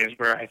up in areas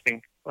where I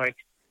think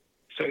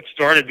so it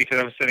started because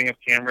I was setting up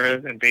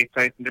cameras and bait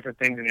sites and different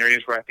things in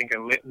areas where I think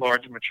a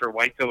large mature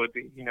whitetail would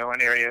be.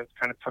 An area that's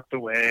kind of tucked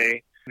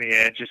away. The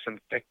edge is some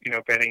thick,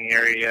 bedding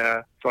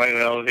area,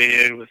 slightly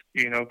elevated with,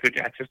 good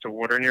access to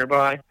water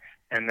nearby.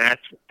 And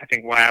that's, I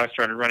think, why I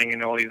started running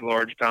into all these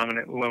large,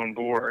 dominant lone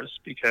boars,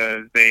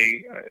 because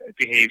they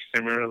behave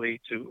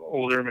similarly to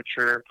older,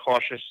 mature,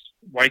 cautious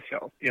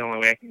whitetails. The only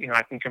way,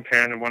 I can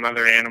compare them to one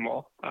other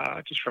animal,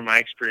 just from my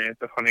experience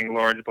of hunting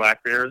large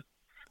black bears.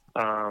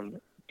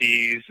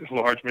 These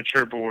large,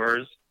 mature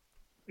boars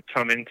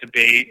come into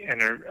bait and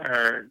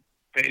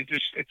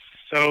it's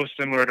so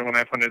similar to when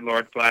I've hunted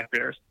large black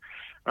bears.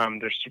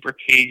 They're super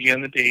cagey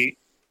on the bait.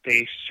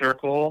 They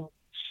circle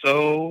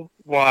so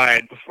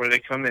wide before they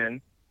come in.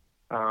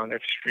 They're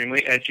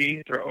extremely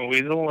edgy. They're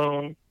always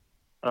alone.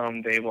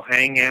 They will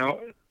hang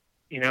out,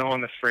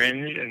 on the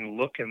fringe and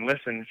look and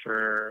listen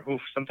for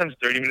sometimes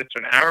 30 minutes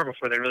to an hour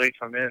before they really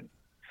come in.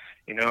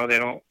 They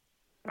don't.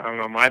 I don't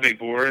know. My big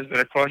boars that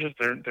are cautious,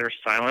 they're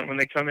silent when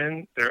they come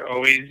in. They're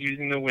always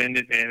using the wind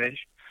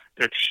advantage.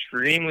 They're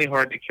extremely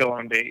hard to kill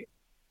on bait.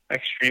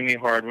 Extremely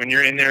hard. When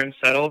you're in there and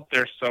settled,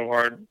 they're so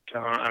hard to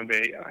hunt on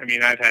bait. I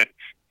mean, I've had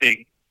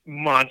big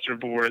monster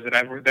boars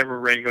that were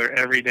regular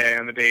every day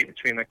on the bait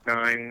between like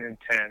 9 and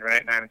 10,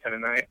 right? 9 and 10 a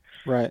night.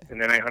 Right. And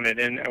then I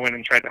went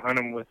and tried to hunt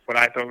them with what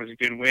I thought was a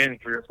good wind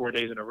 3 or 4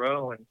 days in a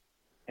row,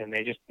 and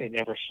they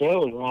never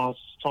showed. And I was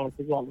just trying to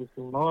figure out what's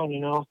going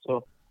on,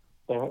 So,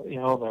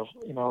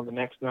 the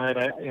next night,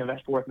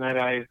 that fourth night,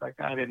 I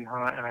didn't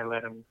hunt, and I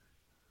let him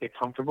get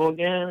comfortable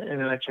again. And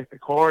then I checked the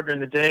cord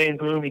during the day, and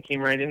boom, he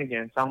came right in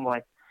again. So I'm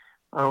like,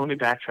 oh, let me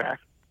backtrack.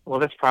 well,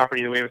 this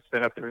property, the way it was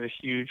set up, there was a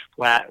huge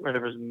flat where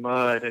there was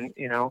mud, and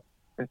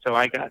and so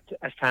I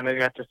kind of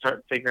got to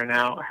start figuring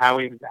out how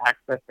he was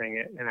accessing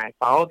it, and I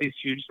followed these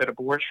huge set of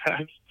boar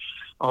tracks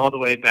all the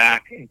way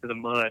back into the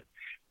mud,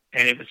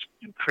 and it was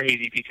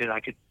crazy because I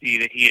could see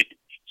that he had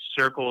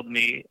circled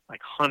me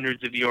like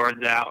hundreds of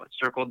yards out,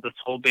 circled this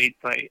whole bait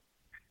site,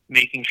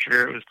 making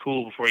sure it was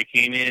cool before he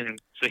came in.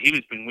 And so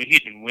he'd been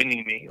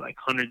winning me like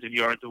hundreds of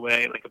yards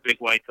away, like a big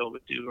whitetail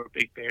would do or a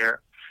big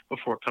bear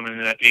before coming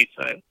into that bait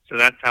site. So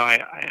that's how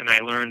I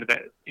learned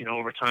that,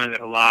 over time, that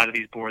a lot of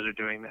these boars are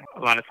doing that. A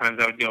lot of times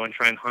I would go and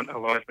try and hunt a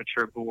large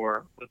mature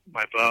boar with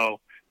my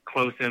bow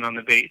close in on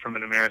the bait from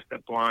an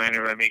Ameristep blind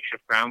or a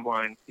makeshift ground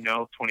blind,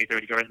 20,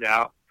 30 yards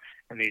out.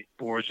 And these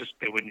boars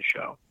they wouldn't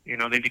show.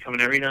 They'd be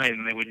coming every night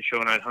and they wouldn't show,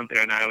 and I'd hunt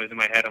there. And I was in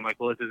my head, I'm like,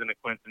 well, this isn't a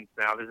coincidence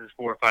now. This is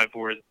 4 or 5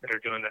 boars that are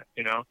doing that,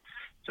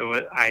 So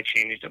I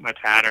changed up my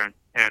pattern,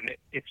 and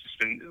it's just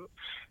been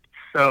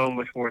so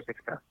much more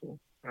successful.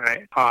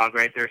 Right, hog,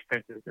 right? Their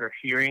senses, their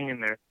hearing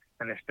and their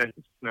sense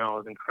of smell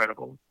is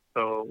incredible.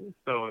 So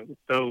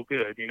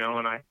good,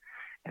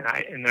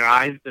 and their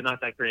eyes, they're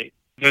not that great.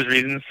 For those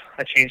reasons,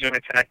 I changed up my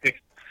tactics.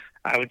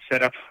 I would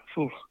set up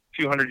a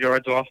few hundred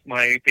yards off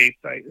my bait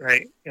site,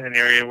 right, in an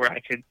area where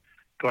I could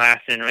glass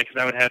in, right, because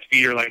I would have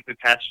feeder lights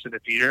attached to the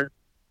feeder,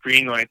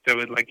 green lights that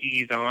would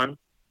ease on.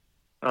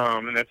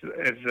 And that's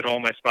at all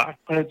my spots.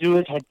 What I'd do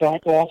is I'd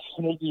back off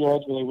 100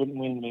 yards where they wouldn't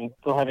wind me,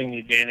 still having the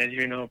advantage,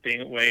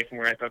 being away from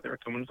where I thought they were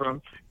coming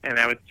from. And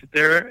I would sit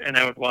there and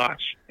I would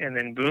watch, and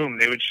then boom,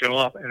 they would show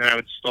up, and then I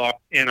would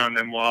stalk in on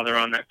them while they're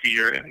on that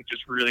feeder, and I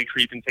just really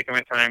creep and taking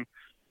my time,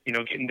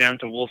 getting down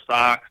to wool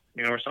socks,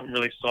 or something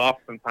really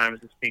soft sometimes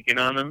to sneak in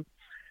on them.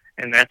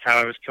 And that's how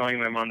I was killing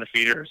them on the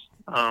feeders.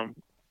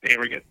 They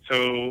would get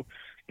so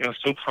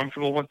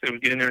comfortable once they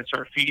would get in there and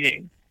start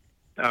feeding.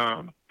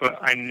 But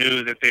I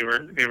knew that they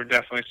were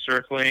definitely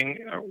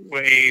circling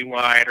way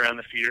wide around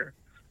the feeder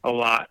a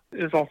lot.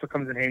 This also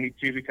comes in handy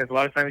too, because a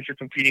lot of times you're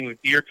competing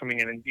with deer coming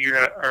in, and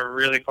deer are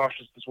really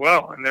cautious as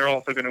well, and they're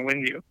also going to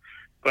wind you.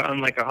 But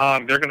unlike a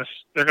hog, they're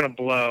gonna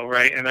blow,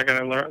 right, and they're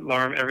gonna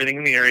alarm everything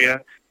in the area.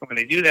 And when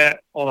they do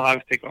that, all the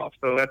hogs take off.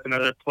 So that's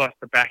another plus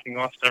to backing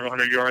off several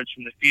hundred yards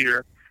from the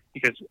feeder.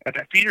 Because at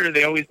that feeder,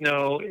 they always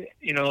know,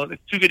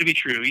 it's too good to be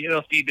true. Yeah,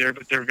 they'll feed there,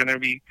 but they're going to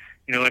be,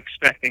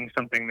 expecting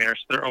something there.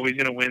 So they're always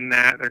going to win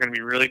that. They're going to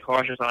be really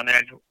cautious on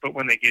edge. But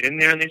when they get in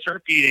there and they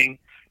start feeding,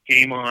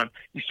 game on.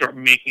 You start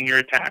making your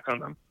attack on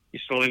them. You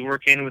slowly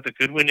work in with a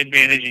good wind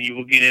advantage, and you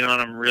will get in on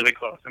them really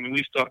close. I mean,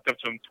 we've stalked up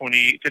to them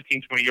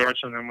 15, 20 yards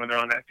from them when they're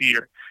on that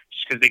feeder,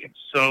 just because they get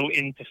so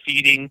into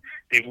feeding.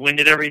 They've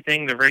winded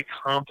everything. They're very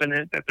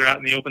confident that they're out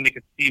in the open. They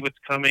can see what's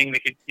coming. They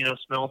could,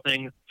 smell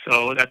things.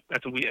 So that's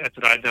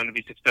what I've done to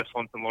be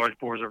successful in some large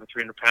boars over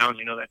 300 pounds.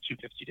 That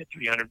 250 to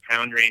 300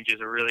 pound range is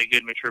a really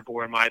good mature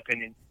boar, in my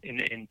opinion,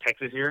 in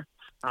Texas here.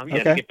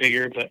 They get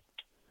bigger, but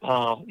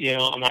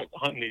I'm not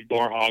hunting these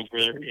boar hogs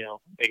where,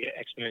 they get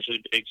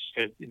exponentially big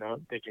because,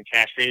 they've been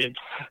castrated.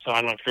 So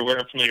I don't know if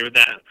you're familiar with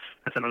that.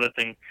 That's another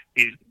thing.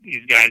 These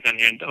guys down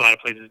here in a lot of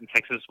places in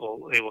Texas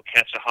will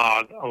catch a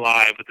hog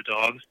alive with the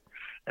dogs,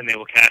 and they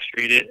will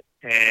castrate it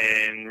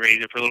and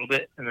raise it for a little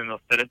bit, and then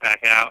they'll set it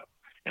back out.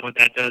 And what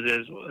that does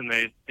is, when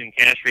they've been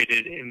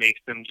castrated, it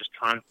makes them just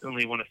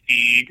constantly want to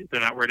feed.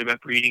 They're not worried about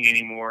breeding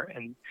anymore.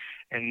 And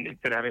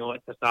instead of having all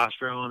that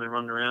testosterone and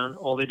running around,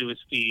 all they do is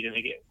feed, and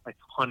they get like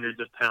hundreds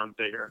of pounds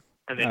bigger.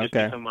 And they just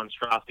become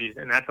monstrosities.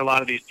 And that's a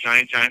lot of these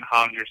giant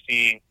hogs you're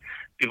seeing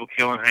people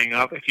kill and hang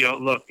up. If you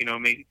don't look,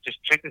 maybe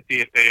just check to see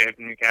if they have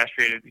been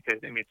castrated, because,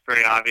 it's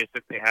very obvious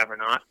if they have or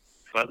not.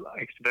 But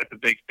like, that's a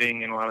big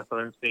thing in a lot of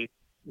southern states.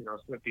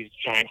 With these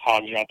giant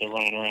hogs are out there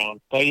running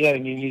around. But yeah,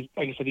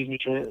 like I said, these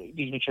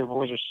mature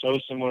boars are so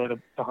similar to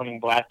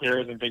hunting black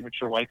bears and big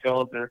mature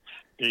whitetails. They're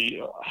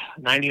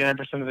 99%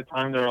 of the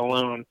time they're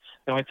alone.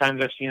 The only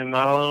times I've seen them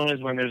not alone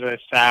is when there's a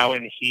sow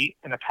in the heat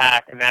in a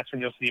pack, and that's when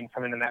you'll see them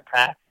coming in that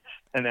pack.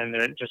 And then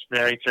they're just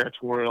very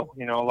territorial.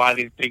 A lot of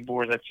these big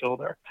boars I've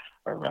killed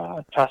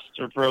are tusks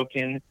are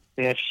broken.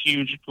 They have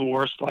huge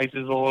gore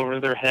slices all over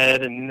their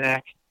head and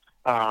neck.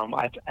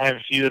 I have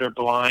a few that are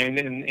blind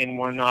in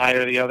one eye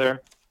or the other.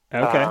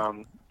 Okay.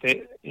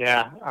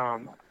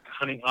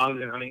 Hunting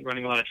hogs and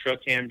running a lot of truck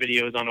cam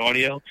videos on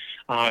audio,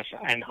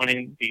 and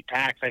hunting the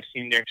packs, I've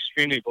seen they're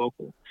extremely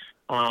vocal.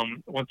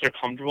 Once they're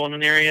comfortable in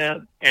an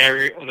area,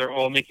 they're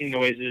all making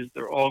noises.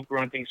 They're all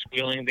grunting,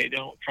 squealing. They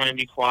don't try and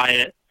be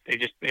quiet. They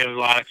have a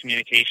lot of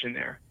communication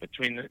there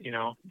between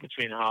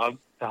hog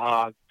to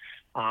hog.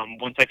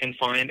 Once I can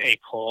find a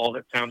call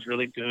that sounds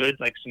really good,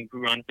 like some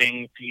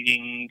grunting,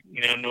 feeding,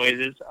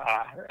 noises,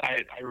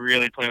 I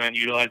really plan on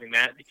utilizing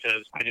that,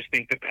 because I just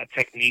think that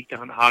technique to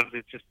hunt hogs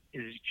is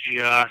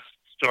just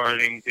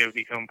starting to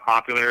become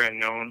popular and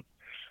known.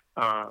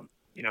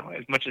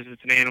 As much as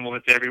it's an animal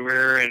that's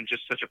everywhere and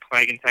just such a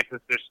plague in Texas,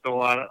 there's still a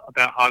lot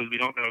about hogs we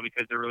don't know,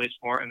 because they're really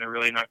smart and they're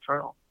really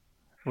nocturnal.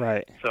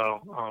 Right.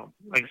 So,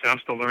 like I said, I'm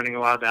still learning a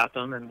lot about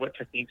them and what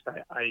techniques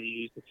I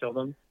use to kill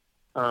them.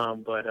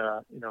 But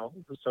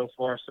so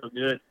far so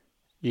good.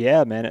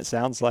 Yeah, man, it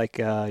sounds like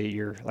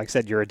you're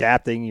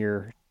adapting,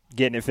 you're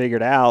getting it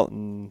figured out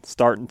and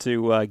starting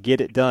to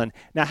get it done.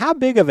 Now, how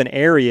big of an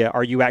area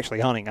are you actually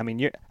hunting? I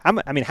mean,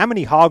 how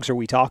many hogs are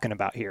we talking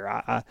about here?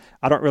 I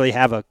don't really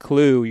have a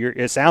clue.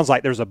 It sounds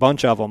like there's a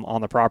bunch of them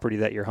on the property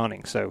that you're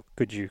hunting. So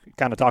could you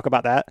kind of talk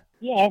about that?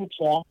 Yeah, I have a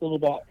tract of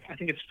about, I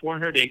think it's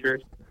 400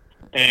 acres,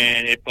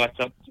 and it butts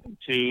up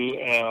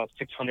to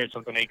 600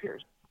 something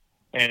acres.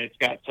 And it's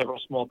got several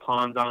small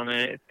ponds on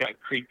it. It's got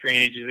creek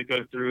drainages that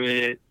go through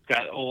it. It's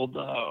got old,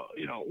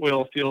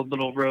 oil field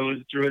little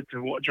roads through it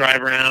to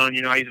drive around.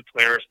 I use a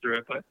Polaris through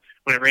it, but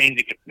when it rains,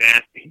 it gets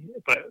nasty.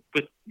 But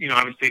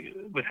obviously,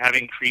 with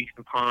having creeks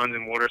and ponds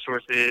and water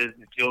sources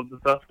and fields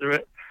and stuff through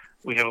it,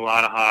 we have a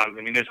lot of hogs.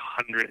 I mean, there's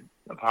hundreds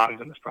of hogs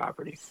on this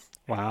property.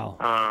 Wow.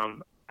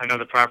 I know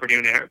the property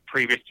owner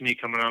previous to me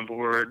coming on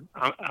board,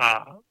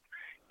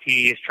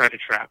 he has tried to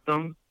trap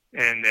them,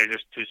 and they're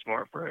just too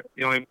smart for it.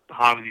 The only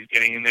hogs he's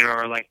getting in there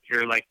are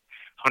your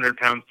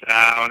 100-pound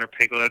sow or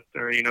piglets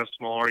or,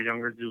 smaller,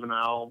 younger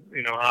juvenile,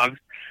 hogs.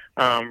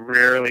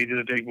 Rarely do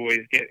the big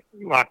boys get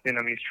locked in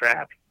on these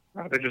traps.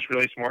 They're just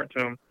really smart to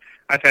them.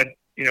 I've had,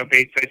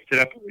 bait sites set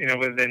up,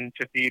 within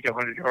 50 to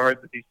 100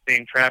 yards of these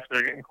same traps that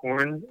are getting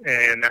corned,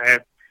 and I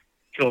have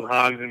killed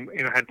hogs and,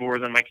 had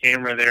boars on my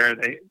camera there.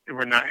 They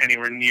were not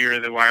anywhere near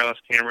the wireless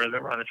cameras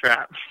that were on the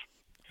trap.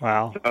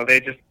 Wow. So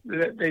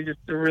they're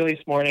really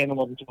smart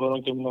animals, and people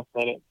don't give them enough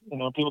credit.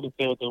 People can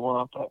say what they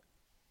want, but,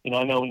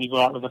 I know when you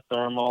go out with a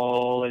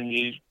thermal and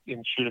you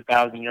can shoot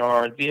 1,000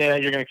 yards, yeah,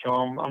 you're going to kill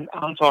them.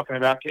 I'm talking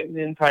about getting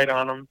in tight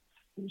on them,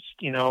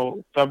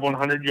 sub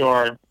 100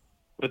 yards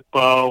with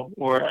bow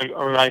or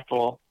a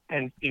rifle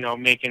and,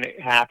 making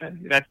it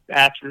happen.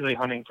 That's really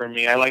hunting for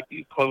me. I like to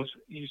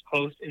use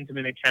close,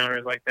 intimate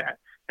encounters like that.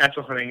 That's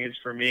what hunting is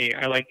for me.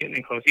 I like getting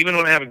in close. Even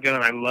when I have a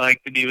gun, I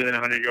like to be within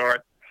 100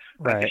 yards.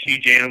 Right. That's a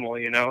huge animal,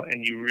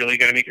 and you really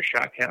got to make your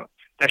shot count.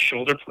 That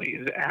shoulder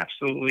plate is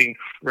absolutely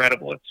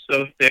incredible. It's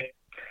so thick.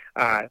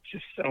 It's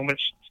just so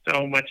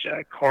much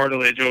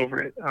cartilage over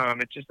it.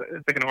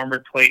 It's like an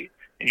armored plate,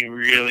 and you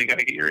really got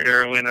to get your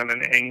arrow in on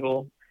an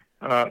angle,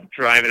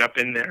 drive it up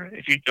in there.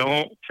 If you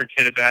don't,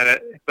 forget about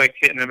it. It's like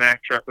hitting a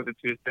Mack truck with a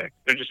toothpick.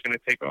 They're just going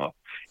to take off.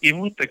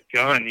 Even with the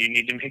gun, you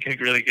need to make a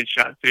really good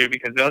shot too,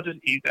 because they'll just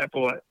eat that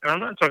bullet. And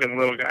I'm not talking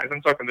the little guys.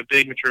 I'm talking the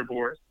big mature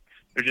boars.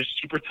 They're just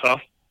super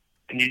tough.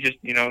 And you just,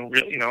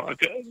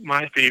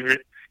 my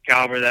favorite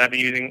caliber that I've been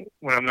using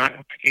when I'm not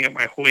picking up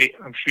my Hoyt,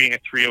 I'm shooting a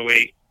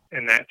 308,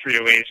 and that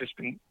 308 has just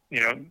been,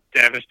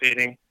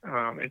 devastating.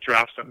 It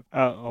drops them.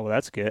 Oh,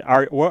 that's good.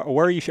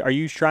 Where are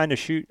you trying to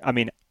shoot? I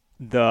mean,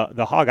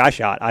 the hog I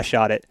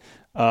shot it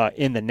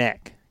in the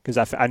neck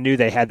because I knew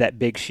they had that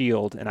big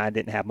shield, and I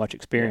didn't have much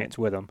experience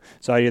with them.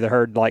 So I either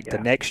heard the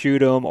neck shoot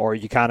them, or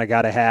you kind of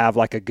got to have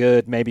like a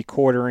good maybe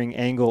quartering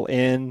angle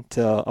in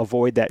to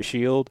avoid that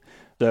shield.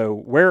 So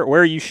where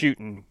are you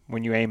shooting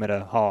when you aim at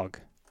a hog?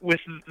 With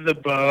the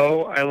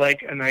bow, I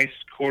like a nice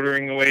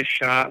quartering away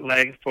shot,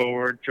 leg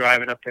forward,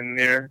 drive it up in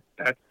there.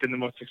 That's been the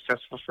most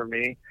successful for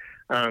me.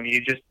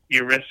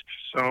 You risk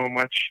so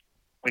much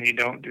when you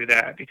don't do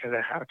that because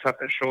of how tough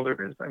that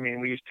shoulder is. I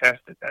mean, we've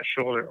tested that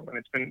shoulder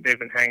when they've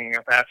been hanging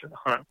up after the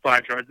hunt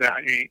 5 yards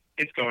out.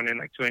 It's going in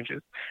like 2 inches.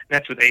 And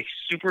that's with a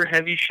super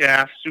heavy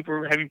shaft,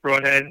 super heavy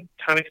broadhead,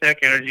 ton of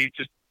kinetic energy,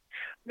 just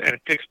and a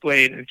fixed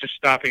blade and just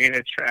stopping in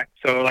its track.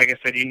 So like I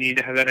said, you need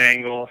to have that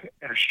angle,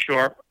 a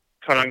sharp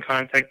cut-on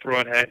contact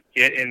broadhead,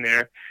 get in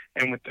there.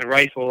 And with the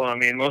rifle, I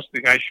mean, most of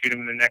the guys shoot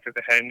them in the neck of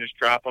the head and just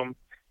drop them.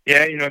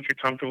 Yeah, if you're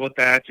comfortable with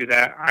that, do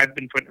that. I've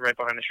been putting it right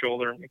behind the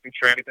shoulder, making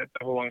sure I get that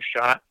double-lung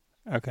shot.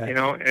 Okay.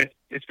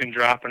 It's been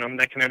dropping them.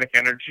 That kinetic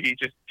energy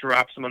just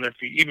drops them on their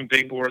feet. Even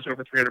big boars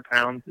over 300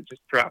 pounds, it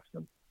just drops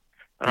them.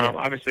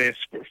 Obviously, a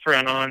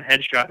front-on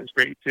headshot is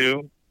great,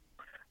 too.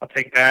 I'll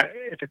take that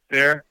if it's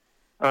there.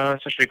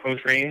 Especially close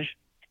range.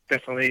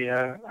 Definitely,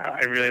 I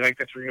really like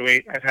the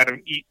 308. I've had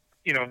them eat,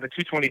 the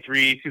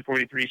 223,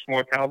 243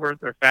 small calibers.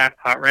 They're fast,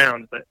 hot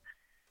rounds, but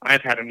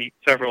I've had them eat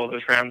several of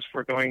those rounds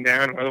before going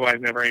down, otherwise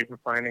never even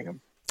finding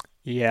them.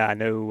 Yeah, I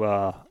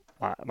know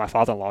my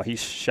father-in-law, he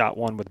shot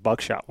one with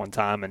buckshot one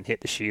time and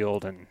hit the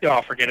shield, and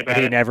forget about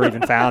it. He never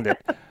even found it.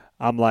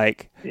 I'm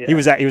like, he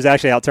was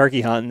actually out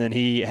turkey hunting, and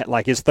he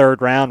like his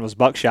third round was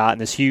buckshot, and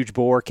this huge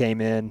boar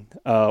came in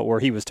where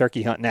he was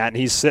turkey hunting at, and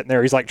he's sitting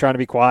there, he's like trying to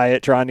be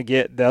quiet, trying to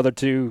get the other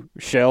 2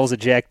 shells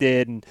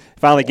ejected, and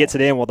finally gets it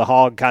in. Well, the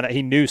hog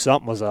he knew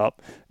something was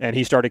up, and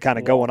he started kind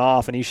of going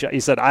off, and he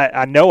said,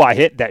 I know I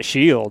hit that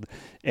shield,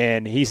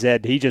 and he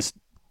said he just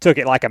took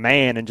it like a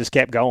man and just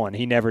kept going.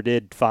 He never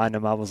did find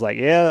him. I was like,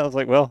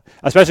 well,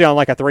 especially on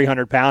like a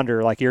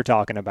 300-pounder like you're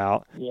talking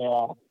about.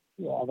 Yeah,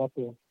 that's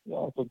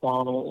a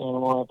dominant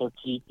animal at their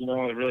peak.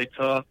 They're really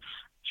tough,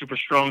 super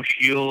strong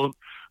shield.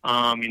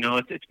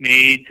 It's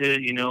made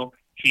to,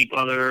 keep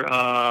other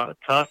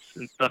tusks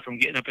and stuff from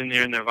getting up in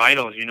there in their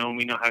vitals. We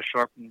know how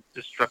sharp and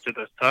destructive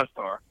those tusks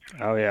are.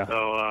 Oh, yeah.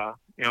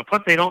 So,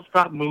 plus they don't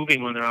stop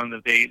moving when they're on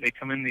the bait. They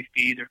come in, they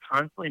feed. They're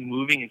constantly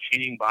moving and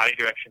changing body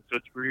direction. So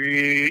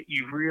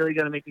you really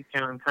got to make it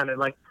count and kind of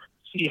like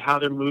see how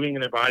they're moving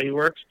and their body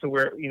works to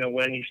where,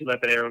 when you should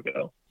let that arrow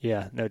go.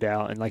 Yeah, no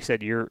doubt. And like I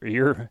said, you're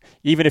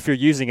even if you're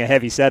using a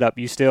heavy setup,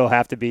 you still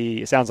have to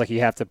be. It sounds like you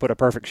have to put a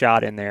perfect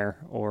shot in there,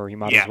 or you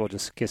might as well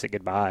just kiss it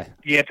goodbye.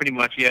 Yeah, pretty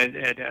much. Yeah, and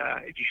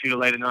if you shoot a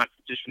light or not,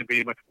 it's just going to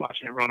be much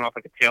watching it run off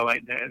like a tail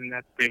light, and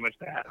that's pretty much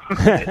that.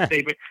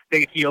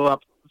 they heal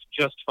up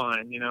just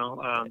fine,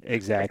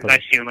 Exactly.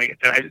 I've seen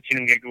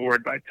them get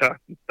gored by tucks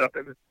and stuff.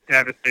 It was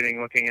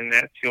devastating looking, and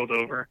that's healed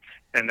over.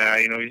 And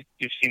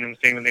you've seen them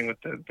same thing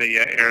with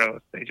the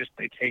arrows. They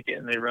take it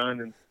and they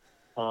run, and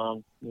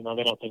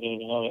they don't think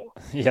anything of it.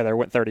 Yeah, they're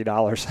what,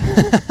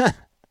 $30.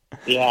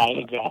 Yeah,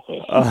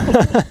 exactly.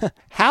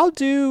 How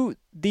do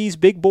these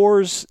big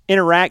boars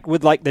interact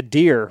with like the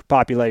deer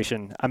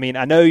population? I mean,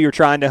 I know you're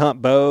trying to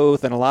hunt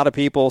both, and a lot of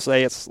people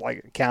say it's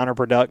like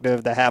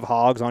counterproductive to have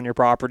hogs on your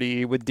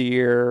property with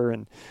deer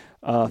and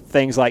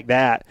things like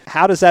that.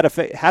 How does that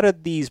affect? How do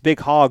these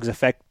big hogs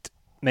affect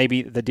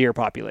maybe the deer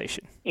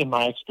population? In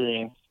my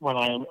experience, when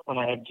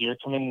I have deer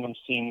come in and I'm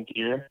seeing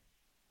deer,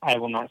 I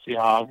will not see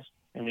hogs.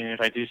 I mean,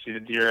 if I do see the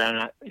deer, I'm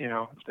not,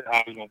 the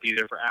hogs won't be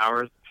there for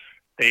hours.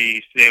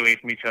 They stay away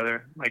from each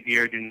other. My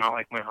deer do not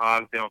like my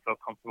hogs. They don't feel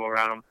comfortable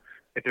around them.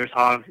 If there's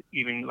hogs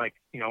even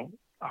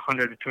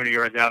 100 to 200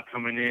 yards out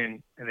coming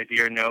in, and the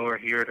deer know or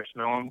hear it or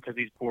smell them, because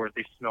these boars,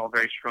 they smell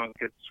very strong,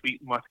 good,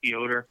 sweet, musky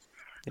odor.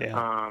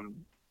 Yeah.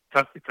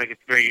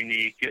 It's very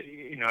unique.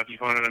 If you've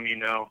hunted them, you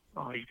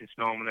can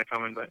smell them when they're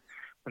coming. But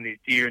when these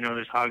deer know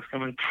there's hogs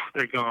coming,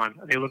 they're gone.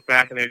 They look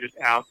back and they're just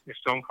out. They're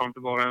so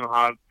uncomfortable around the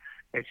hogs.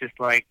 It's just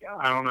like,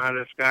 I don't know how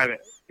to describe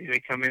it. They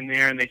come in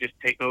there and they just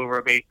take over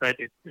a base site.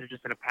 They're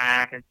just in a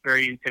pack. It's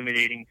very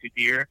intimidating to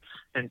deer.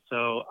 And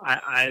so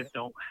I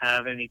don't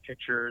have any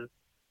pictures,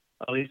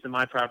 at least in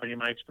my property, in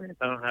my experience.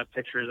 I don't have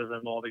pictures of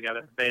them all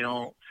together. They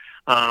don't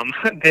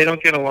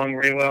get along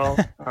very well.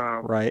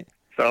 Right.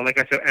 So like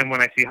I said, and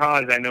when I see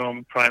hogs, I know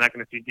I'm probably not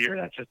going to see deer.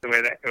 That's just the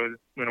way that goes,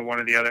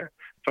 one or the other.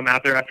 If I'm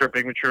out there after a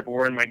big mature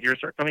boar and my deer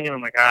start coming in,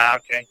 I'm like,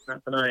 okay,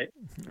 not tonight.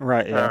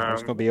 Right, yeah,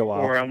 it's going to be a while.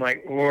 Or I'm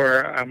like,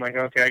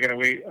 okay, I got to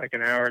wait like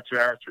an hour, 2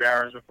 hours, 3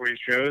 hours before he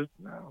shows.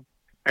 No,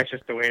 that's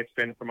just the way it's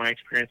been from my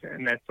experience,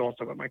 and that's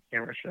also what my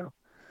cameras show.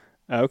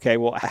 Okay,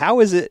 well, how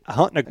is it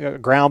hunting a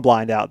ground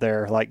blind out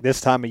there like this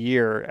time of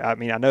year? I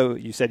mean, I know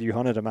you said you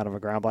hunted them out of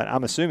a ground blind.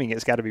 I'm assuming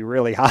it's got to be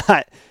really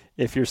hot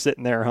if you're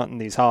sitting there hunting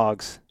these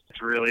hogs.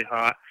 It's really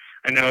hot.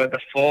 I know at the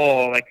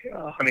fall, like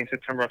hunting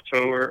September,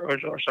 October,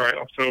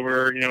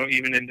 October,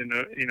 even into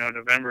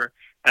November,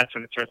 that's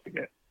when it starts to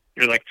get,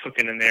 you're like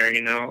cooking in there,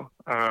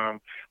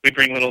 We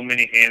bring little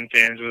mini hand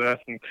fans with us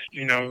and,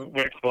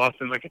 wear cloths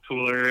in like a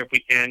cooler if we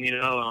can,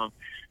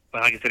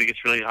 But like I said, it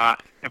gets really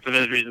hot. And for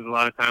those reasons, a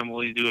lot of time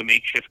we'll do a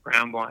makeshift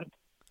ground blind.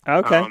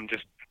 Okay.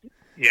 Just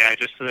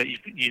so that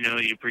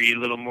you breathe a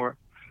little more.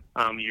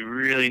 You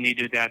really need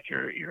to adapt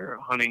your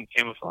hunting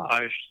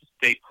camouflage to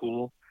stay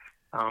cool.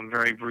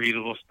 Very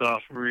breathable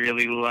stuff,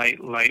 really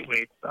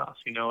lightweight stuff,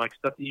 like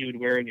stuff that you would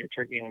wear in your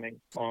turkey hunting.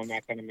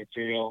 That kind of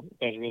material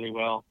does really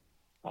well.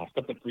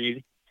 Stuff that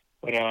breathes.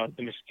 But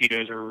the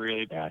mosquitoes are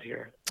really bad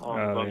here.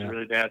 Bugs are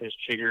really bad. There's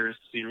chiggers.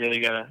 So you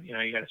really gotta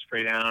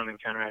spray down and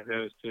counteract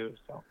those too.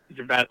 So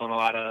you're battling a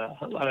lot of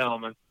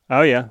elements.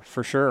 Oh yeah,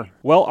 for sure.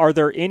 Well, are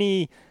there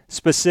any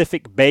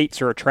specific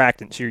baits or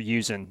attractants you're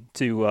using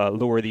to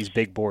lure these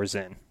big boars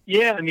in?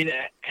 Yeah, I mean,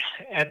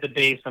 at the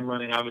base, I'm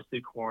running obviously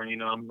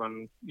corn. I'm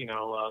running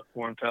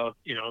corn pellets,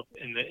 in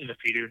the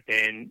feeder,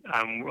 and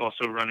I'm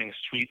also running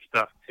sweet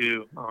stuff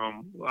too.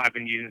 I've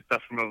been using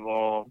stuff from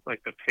Evolve,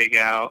 like the Pig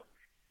Out.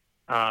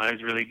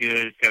 It's really good.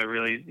 It's got a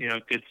really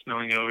good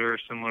smelling odor,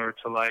 similar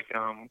to like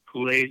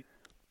Kool-Aid.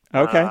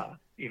 Okay.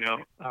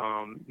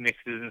 Mixes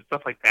and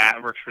stuff like that.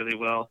 It works really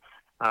well.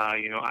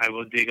 I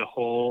will dig a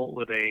hole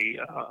with a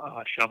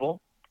shovel,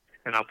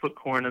 and I'll put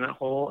corn in that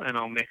hole, and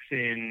I'll mix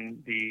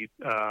in the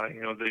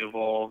the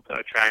Evolved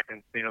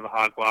attractants, the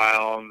Hog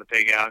Wild and the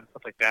Pig Out and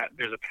stuff like that.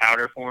 There's a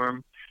powder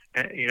form,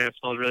 and it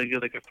smells really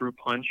good, like a fruit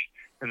punch.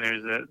 And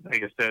there's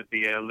like I said,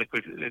 the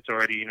liquid. It's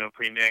already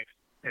pre-mixed,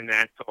 and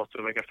that's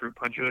also like a fruit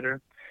punch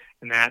odor.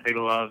 And that they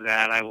love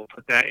that. I will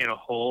put that in a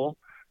hole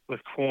with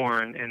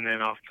corn, and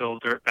then I'll fill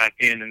dirt back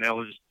in, and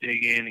they'll just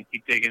dig in and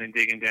keep digging and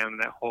digging down in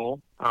that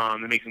hole.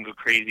 It makes them go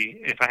crazy.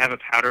 If I have a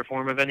powder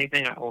form of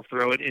anything, I will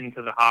throw it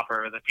into the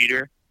hopper or the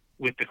feeder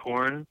with the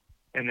corn,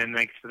 and then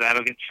so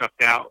that'll get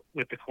chucked out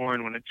with the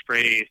corn when it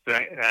sprays. So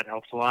that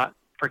helps a lot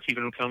for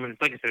keeping them coming.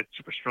 It's like I said, it's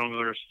super strong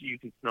odor, so you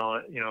can smell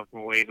it, from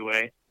a ways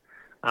away.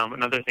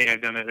 Another thing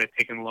I've done is I've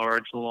taken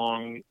large,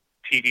 long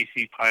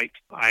PVC pipes.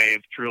 I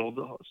have drilled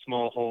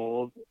small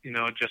holes,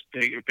 just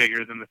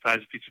bigger than the size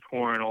of a piece of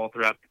corn all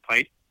throughout the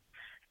pipe.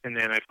 And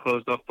then I've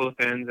closed off both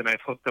ends, and I've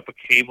hooked up a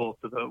cable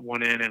to the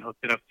one end and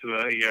hooked it up to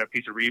a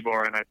piece of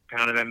rebar, and I've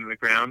pounded that into the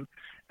ground.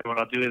 And what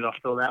I'll do is I'll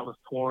fill that with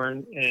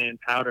corn and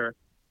powder,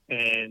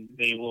 and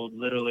they will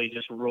literally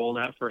just roll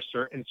that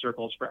in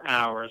circles for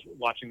hours,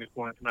 watching the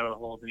corn come out of the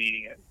holes and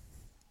eating it.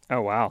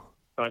 Oh, wow.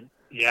 But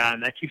yeah,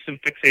 and that keeps them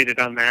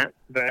fixated on that.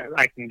 That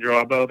I can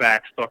draw a bow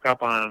back, stock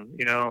up on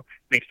them,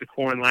 makes the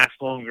corn last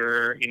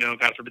longer,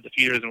 God forbid the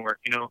feeder doesn't work,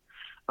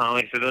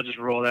 Like I said, they'll just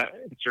roll that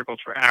in circles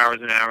for hours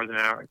and hours and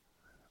hours.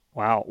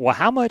 Wow. Well,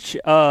 how much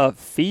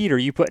feed are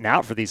you putting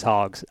out for these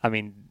hogs? I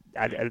mean,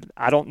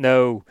 I don't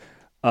know.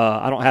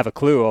 I don't have a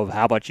clue of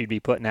how much you'd be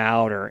putting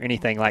out or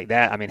anything like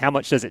that. I mean, how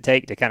much does it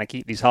take to kind of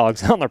keep these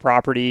hogs on the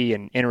property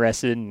and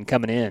interested in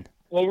coming in?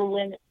 Well,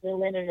 we're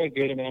running a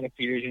good amount of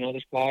feeders.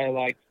 There's probably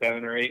like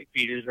 7 or 8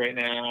 feeders right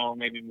now,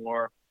 maybe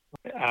more.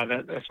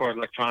 As far as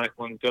electronic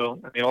ones go,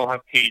 and they all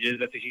have cages.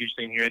 That's a huge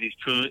thing here.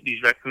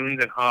 These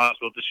raccoons and hogs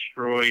will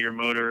destroy your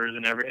motors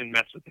and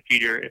mess with the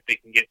feeder if they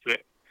can get to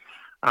it.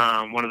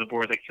 One of the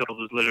boars I killed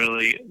was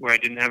literally where I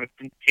didn't have a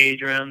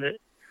cage around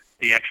it.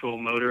 The actual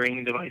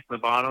motoring device on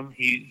the bottom,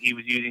 he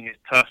was using his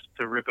tusks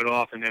to rip it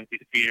off and empty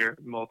the feeder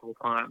multiple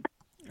times.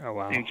 Oh,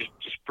 wow. And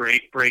just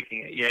breaking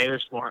it. Yeah, they're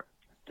smart.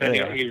 So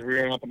he was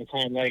rearing up on the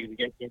hind legs to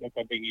get to it. That's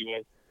how big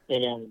he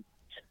was.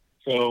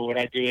 So what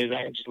I do is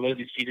I just load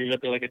these feeders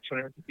up. They're like a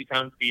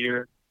 250-pound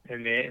feeder.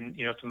 And then,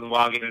 some of the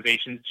wild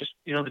innovations, just,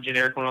 the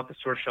generic one off the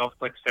store shelf,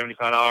 like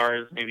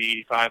 $75,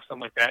 maybe $85, something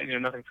like that.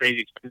 Nothing crazy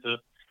expensive.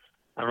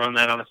 I run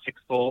that on a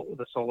 6-volt with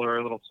a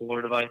little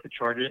solar device to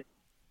charge it.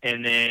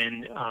 And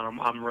then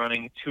I'm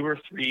running 2 or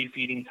 3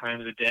 feeding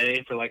times a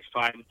day for like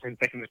 5 to 10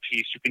 seconds a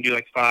piece. You can do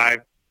like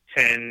 5,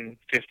 10,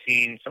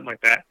 15, something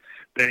like that.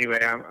 But anyway,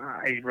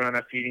 I run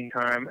a feeding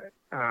time.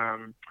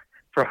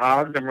 For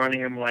hogs, I'm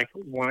running them like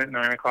 1 at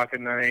 9 o'clock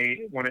at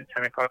night, 1 at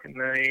 10 o'clock at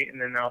night,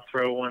 and then I'll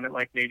throw one at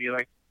maybe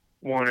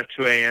 1 or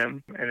 2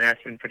 a.m., and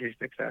that's been pretty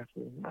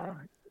successful.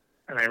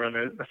 And I run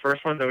the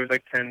first one's always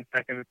like 10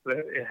 seconds.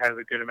 It has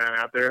a good amount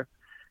out there.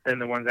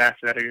 And the ones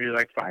after that are usually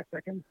like 5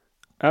 seconds.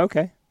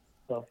 Okay.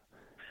 So,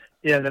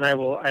 yeah, then I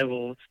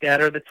will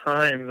scatter the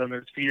times on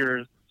those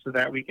feeders so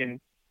that we can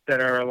set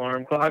our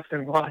alarm clocks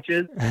and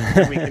watches.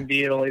 And we can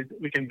be at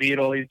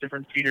all these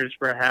different feeders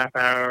for a half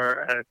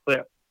hour at a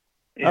clip.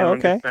 Okay.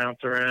 And just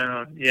bounce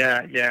around.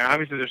 Yeah.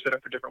 Obviously, they're set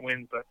up for different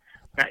winds, but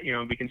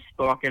we can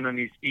stalk in on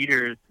these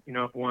feeders.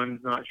 If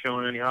one's not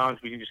showing any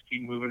hogs, we can just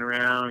keep moving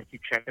around and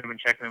keep checking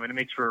them, and it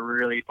makes for a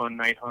really fun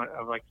night hunt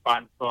of spot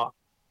and stalk.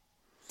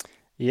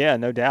 Yeah,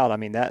 no doubt. I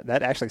mean, that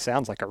actually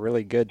sounds like a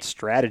really good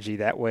strategy.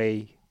 That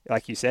way,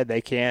 like you said,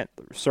 they can't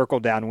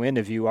circle downwind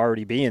of you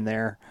already being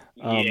there.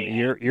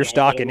 You're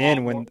stalking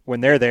in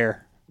when they're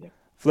there,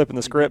 flipping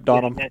the script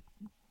on them.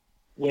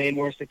 Way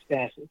more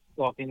success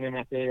stalking them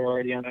after they're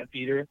already on that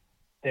feeder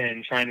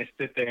than trying to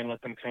sit there and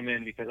let them come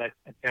in, because I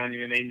found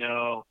you and they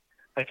know,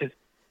 because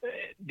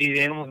these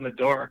animals in the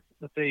dark,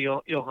 let's say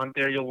you'll hunt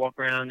there, you'll walk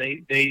around,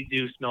 they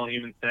do smell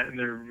human scent, and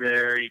they're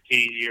very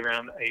cagey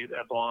around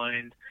a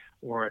blind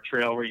or a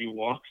trail where you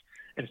walk.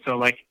 And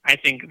so I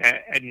think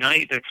that at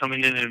night they're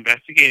coming in and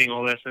investigating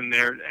all this, and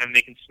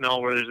they can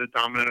smell where there's a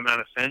dominant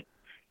amount of scent.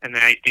 And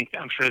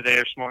I'm sure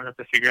they're smart enough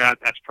to figure out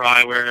that's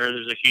probably where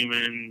there's a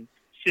human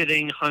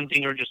sitting,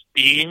 hunting, or just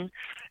being.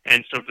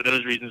 And so for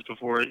those reasons,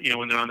 before,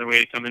 when they're on their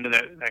way to come into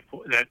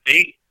that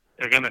date,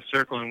 they're going to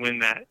circle and win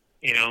that,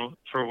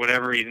 for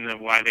whatever reason of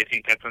why they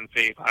think that's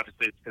unsafe.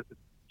 Obviously, it's because it's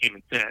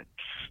human scent.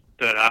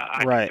 But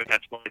I think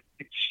that's why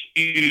it's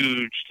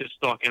huge to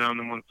stalk in on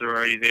them once they're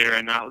already there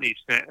and not leave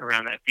scent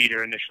around that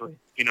feeder initially.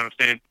 You know what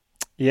I'm saying?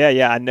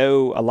 Yeah. I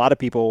know a lot of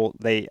people,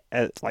 they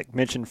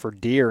mentioned for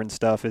deer and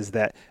stuff, is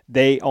that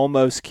they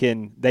almost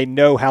they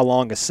know how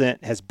long a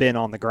scent has been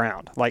on the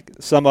ground. Like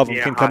some of them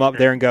can come up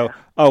there and go,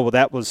 oh, well,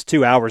 that was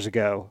 2 hours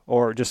ago,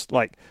 or just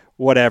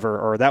whatever,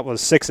 or that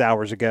was 6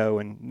 hours ago.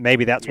 And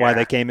maybe that's why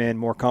they came in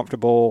more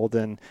comfortable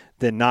than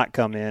not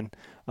come in.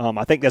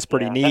 I think that's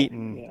pretty neat.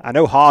 I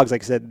know hogs,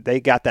 like I said,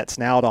 they got that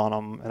snout on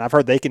them, and I've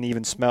heard they can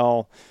even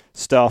smell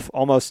stuff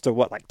almost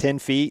to 10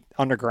 feet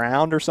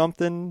underground or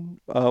something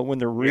when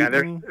they're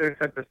rooting. Yeah, they're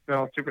set to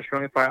smell super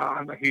strong.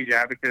 I'm a huge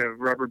advocate of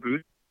rubber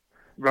boots,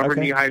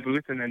 knee-high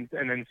boots, and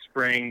then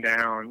spraying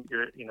down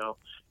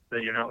so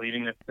you're not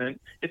leaving that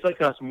scent. It's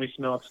like us when we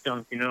smell a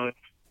skunk.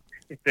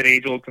 It's that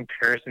age-old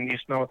comparison. You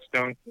smell a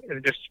skunk,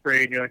 it just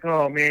sprayed, and you're like,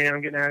 oh man, I'm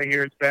getting out of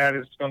here. It's bad.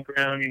 There's a skunk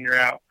around, and you're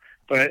out.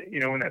 But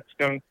when that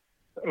skunk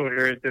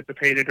odor is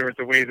dissipated or it's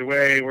a ways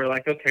away, we're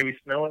like, okay, we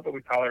smell it, but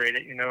we tolerate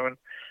it, and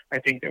I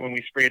think that when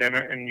we spray them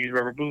and use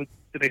rubber boots,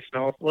 do they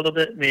smell a little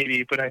bit?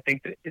 Maybe, but I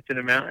think that it's an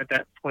amount at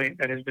that point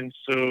that has been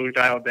so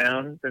dialed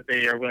down that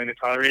they are willing to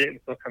tolerate it and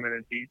still come in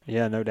and feed.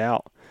 Yeah, no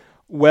doubt.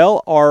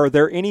 Well, are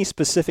there any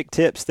specific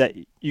tips that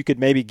you could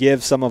maybe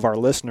give some of our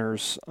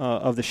listeners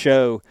of the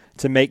show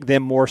to make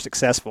them more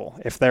successful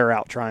if they're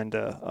out trying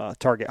to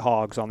target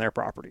hogs on their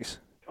properties?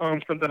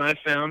 Something I've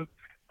found,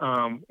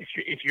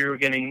 if you're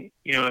getting,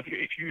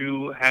 if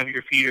you have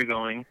your feeder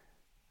going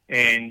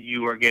and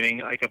you are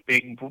getting a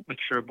big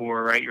mature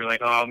boar, right? You're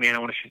like, oh man, I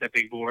want to shoot that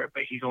big boar,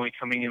 but he's only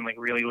coming in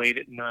really late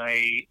at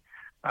night,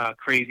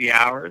 crazy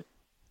hours.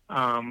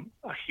 A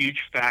huge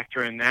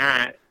factor in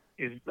that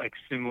is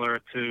similar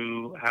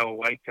to how a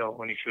whitetail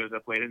when he shows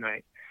up late at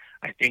night.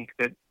 I think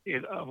that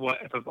if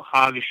a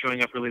hog is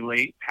showing up really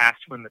late past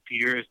when the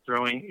feeder is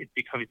throwing, it's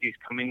because he's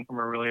coming from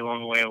a really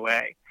long way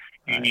away.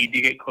 You need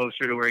to get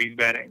closer to where he's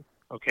bedding.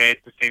 Okay,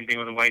 it's the same thing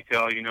with a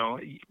whitetail.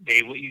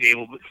 They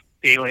will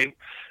daylight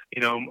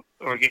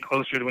or get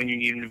closer to when you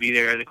need them to be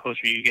there, the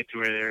closer you get to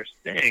where they're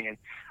staying. And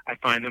I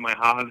find that my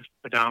hogs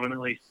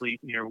predominantly sleep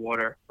near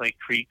water, like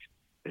creeks.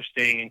 They're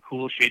staying in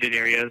cool, shaded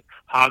areas.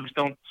 Hogs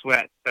don't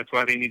sweat. That's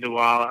why they need to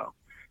wallow.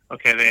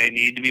 Okay, they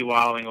need to be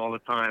wallowing all the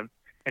time.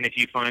 And if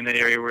you find that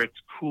area where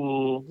it's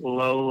cool,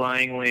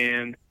 low-lying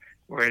land,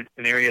 where it's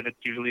an area that's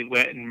usually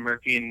wet and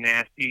murky and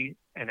nasty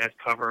and has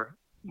cover,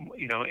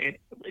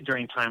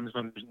 during times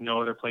when there's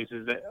no other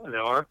places that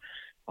there are,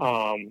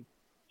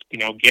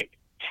 get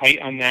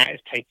tight on that as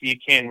tight as you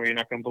can, where you're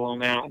not going to blow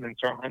them out, and then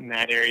start hunting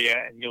that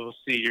area, and you'll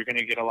see you're going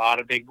to get a lot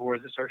of big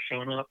boars that start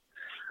showing up.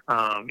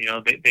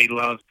 They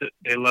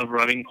love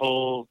rubbing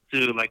poles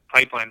too, like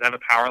pipelines. I have a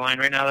power line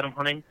right now that I'm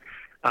hunting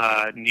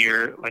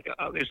near,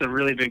 there's a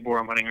really big boar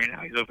I'm hunting right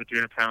now. He's over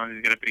 300 pounds.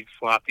 He's got a big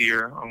flop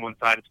ear on one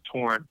side. It's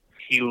torn.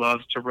 He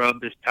loves to rub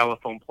this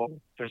telephone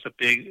pole. There's a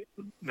big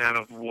amount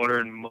of water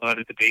and mud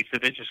at the base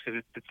of it just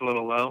because it's a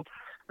little low.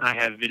 I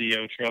have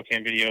trail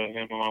cam video of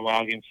him on my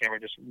wild game camera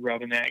just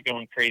rubbing that,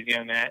 going crazy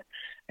on that.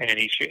 And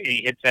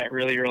he hits that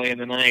really early in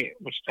the night,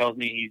 which tells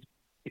me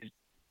he's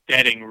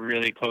bedding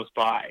really close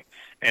by.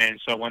 And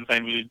so once I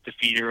moved the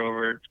feeder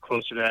over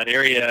closer to that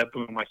area,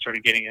 boom, I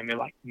started getting him at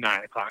like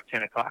 9 o'clock,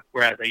 10 o'clock,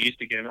 whereas I used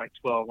to get him at like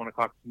 12, 1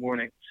 o'clock in the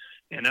morning.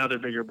 And other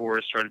bigger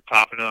boars started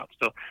popping up.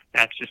 So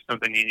that's just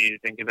something you need to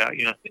think about.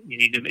 You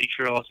need to make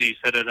sure also you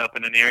set it up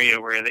in an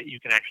area where that you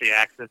can actually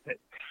access it.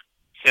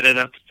 Set it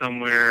up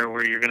somewhere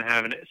where you're going to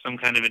have some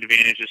kind of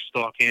advantage to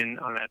stalk in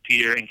on that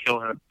feeder and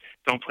kill him.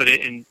 Don't put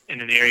it in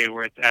an area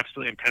where it's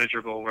absolutely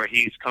impenetrable, where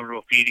he's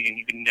comfortable feeding and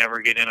you can never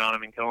get in on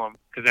him and kill him,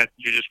 because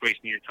you're just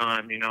wasting your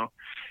time.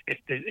 If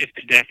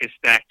the deck is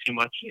stacked too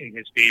much in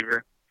his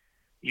favor,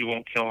 you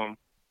won't kill him.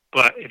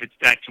 But if it's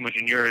stacked too much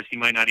in yours, he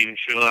might not even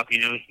show up. He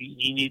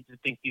needs to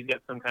think he's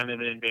got some kind of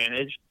an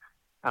advantage,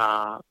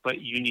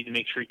 but you need to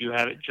make sure you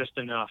have it just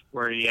enough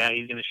where, he's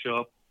going to show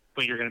up,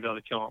 but you're going to be able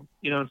to kill him.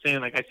 You know what I'm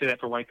saying? Like I say that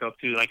for whitetail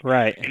too. Like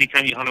right.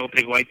 Anytime you hunt a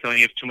big whitetail and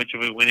you have too much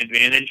of a wind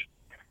advantage,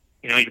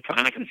 you're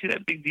probably not going to see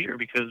that big deer,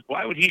 because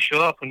why would he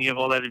show up when you have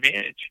all that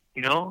advantage?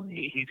 He's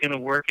going to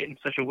work it in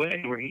such a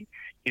way where he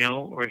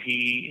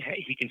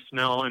can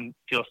smell and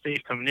feel safe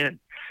coming in.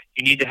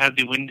 You need to have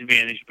the wind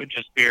advantage, but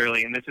just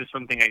barely. And this is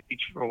something I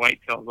teach for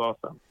whitetails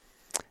also.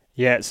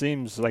 Yeah, it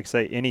seems like,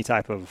 say, any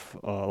type of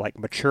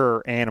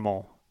mature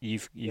animal,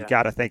 you've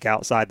got to think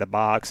outside the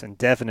box and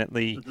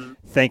definitely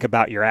think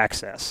about your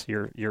access.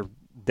 You're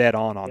dead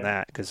on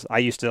that, because I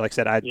used to, like I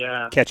said,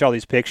 I'd catch all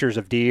these pictures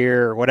of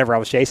deer or whatever I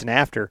was chasing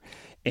after,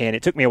 and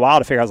it took me a while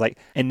to figure. I was like,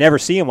 and never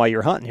see them while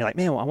you're hunting. You're like,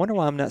 man, I wonder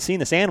why I'm not seeing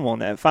this animal.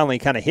 And that finally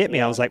kind of hit me.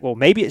 I was like, well,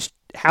 maybe it's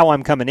how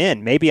I'm coming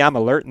in. Maybe I'm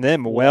alerting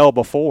them well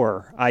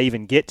before I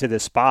even get to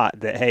this spot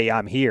that, hey,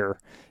 I'm here,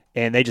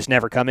 and they just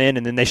never come in,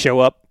 and then they show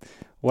up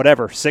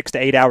 6 to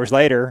 8 hours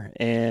later,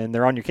 and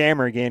they're on your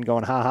camera again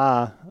going,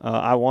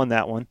 I won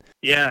that one.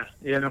 Yeah,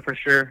 no, for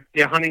sure.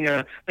 Yeah, hunting,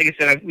 like I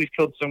said, we've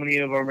killed so many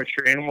of our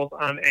mature animals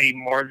on a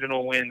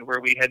marginal wind where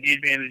we had the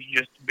advantage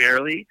just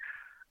barely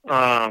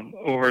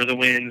over the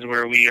winds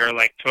where we are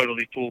like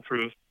totally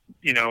foolproof,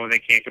 they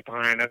can't get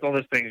behind. That's all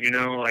those things,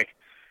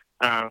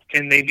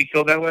 can they be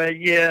killed that way?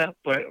 Yeah,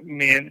 but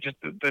man, just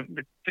the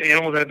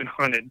animals that have been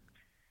hunted,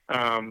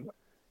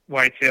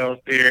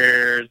 whitetails,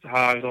 bears,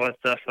 hogs, all that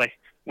stuff, like,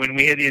 when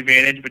we had the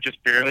advantage, but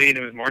just barely, and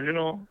it was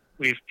marginal,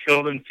 we've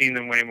killed and seen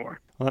them way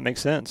more. Well, that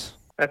makes sense.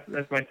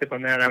 That's my tip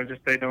on that. I would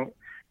just say don't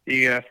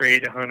be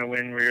afraid to hunt a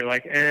wind where you're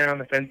like, on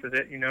the fence with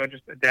it.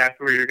 Just adapt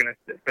where you're going to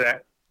sit for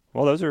that.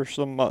 Well, those are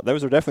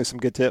definitely some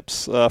good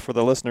tips for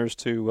the listeners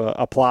to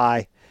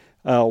apply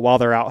while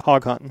they're out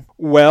hog hunting.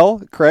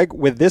 Well, Craig,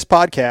 with this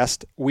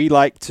podcast, we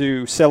like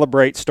to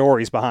celebrate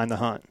stories behind the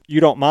hunt.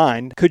 You don't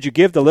mind? Could you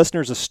give the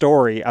listeners a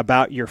story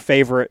about your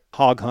favorite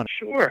hog hunt?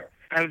 Sure.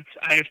 I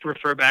have to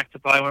refer back to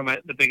probably one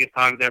of the biggest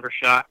hogs I ever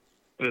shot.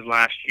 It was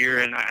last year,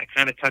 and I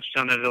kind of touched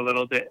on it a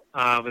little bit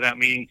without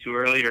meaning to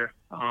earlier.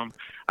 I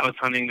was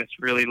hunting this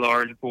really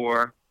large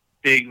boar,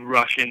 big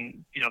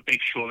Russian, big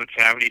shoulder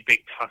cavity,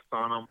 big tusk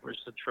on him, which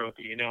is a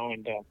trophy,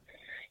 and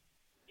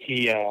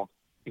he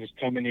was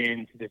coming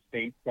into the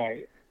state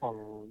site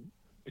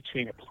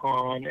between a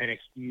pond and a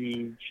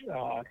huge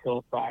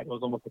hillside. It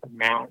was almost like a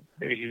mountain.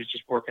 He was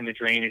just working the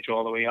drainage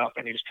all the way up,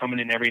 and he was coming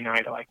in every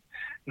night at like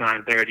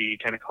 9:30,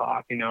 10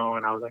 o'clock, and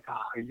I was like,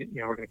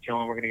 we're going to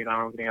kill him, we're going to get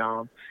on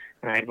him.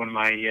 And I had one of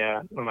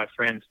my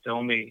friends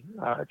film me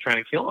trying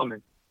to kill him,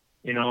 and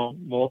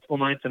multiple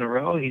nights in a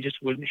row, he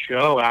just wouldn't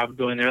show. I would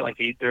go in there at like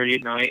 8:30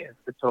 at night and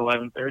sit till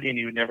 11:30, and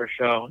he would never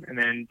show. And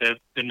then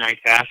the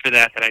nights after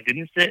that I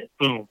didn't sit,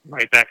 boom,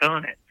 right back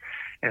on it.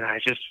 And I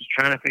just was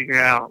trying to figure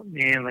out,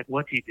 man, like,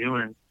 what's he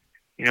doing?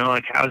 Why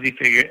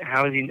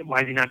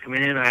is he not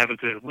coming in? I have a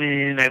good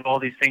wind. I have all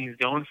these things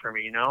going for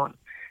me,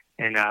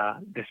 And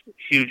this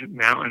huge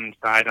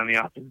mountainside on the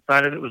opposite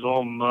side of it was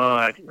all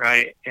mud,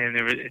 right? And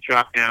it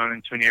dropped down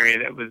into an area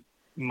that was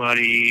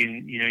muddy,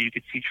 and, you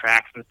could see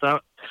tracks and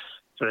stuff.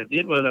 So what I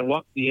did was I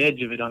walked the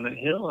edge of it on that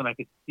hill, and I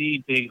could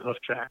see big hoof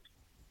tracks.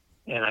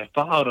 And I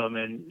followed him,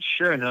 and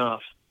sure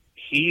enough,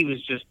 he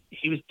was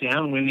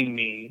downwinding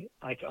me,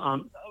 like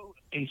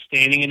and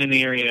standing in an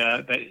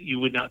area that you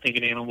would not think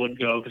an animal would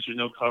go because there's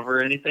no cover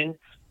or anything.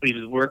 But he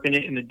was working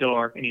it in the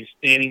dark, and he was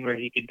standing where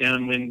he could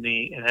downwind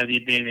me and have the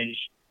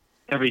advantage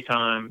every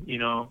time,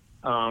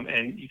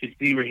 and you could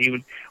see where he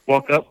would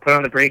walk up, put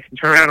on the brakes, and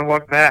turn around and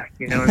walk back,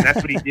 and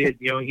that's what he did.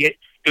 It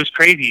was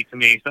crazy to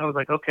me. So I was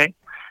like, okay,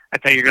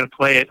 that's how you're going to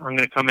play it. I'm going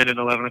to come in at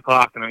 11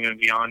 o'clock, and I'm going to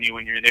be on you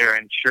when you're there.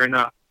 And sure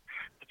enough,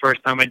 the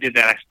first time I did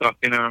that, I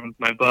stalked in on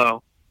my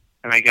bow,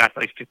 and I got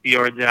like 50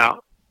 yards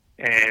out.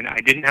 And I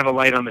didn't have a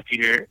light on the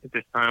feeder at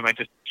this time. I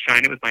just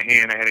shined it with my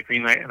hand. I had a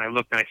green light, and I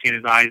looked, and I seen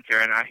his eyes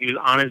there, and he was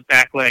on his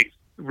back legs,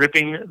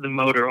 ripping the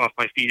motor off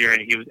my feeder,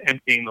 and he was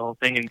emptying the whole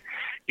thing, and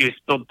he was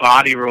still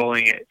body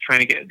rolling it, trying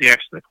to get the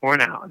extra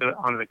corn out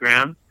onto the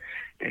ground.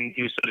 And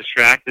he was so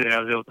distracted that I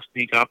was able to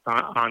sneak up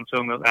onto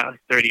him about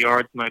 30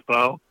 yards with my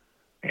bow,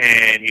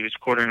 and he was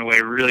quartering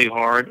away really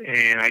hard.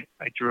 And I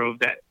drove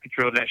that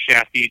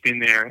shaft deep in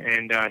there,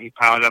 and he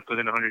piled up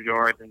within 100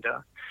 yards. And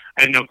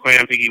I didn't know quite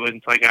how big he was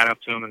until I got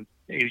up to him, and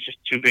he was just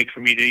too big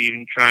for me to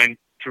even try and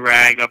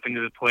drag up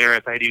into the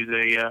Polaris. I'd use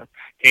a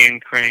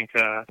hand crank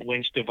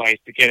winch device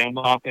to get him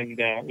up, and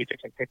we took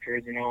some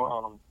pictures.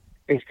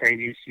 It was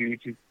crazy. He was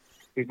huge. He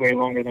was way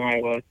longer than I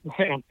was.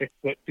 I'm 6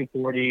 foot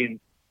 240,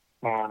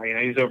 and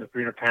he was over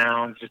 300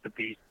 pounds, just a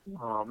beast.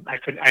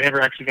 I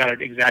never actually got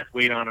an exact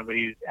weight on him, but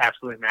he's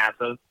absolutely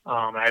massive.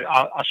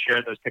 I'll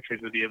share those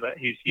pictures with you, but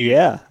he's huge.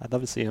 Yeah, I'd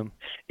love to see him.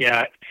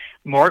 Yeah,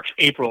 March,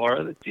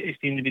 April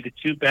seem to be the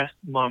two best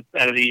months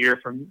out of the year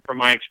from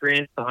my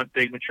experience to hunt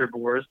big mature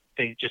boars.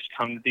 They just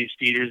come to these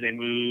feeders, they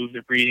move,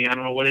 they're breeding. I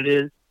don't know what it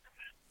is.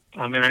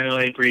 I know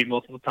they breed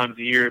multiple times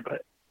a year,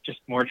 but just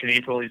March and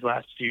April these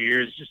last few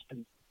years just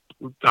been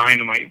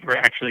dynamite. We're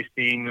actually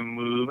seeing them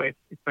move.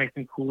 It's nice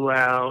and cool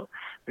out.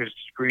 There's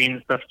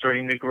green stuff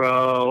starting to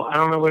grow. I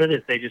don't know what it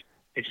is. They just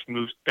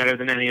move better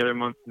than any other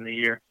month in the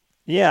year.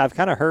 Yeah, I've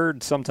kind of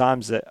heard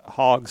sometimes that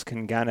hogs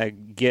can kind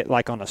of get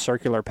like on a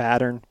circular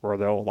pattern where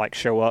they'll like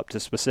show up to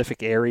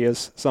specific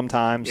areas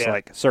sometimes,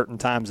 like certain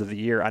times of the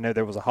year. I know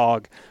there was a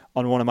hog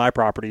on one of my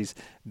properties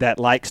that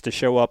likes to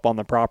show up on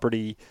the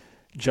property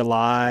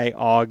July,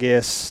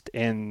 August,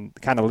 and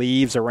kind of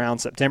leaves around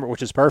September,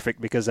 which is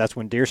perfect because that's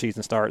when deer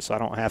season starts, so I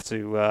don't have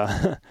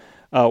to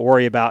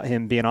worry about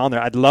him being on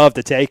there. I'd love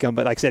to take him,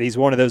 but like I said, he's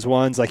one of those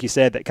ones, like you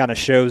said, that kind of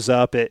shows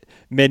up at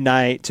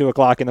midnight, 2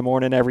 o'clock in the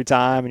morning every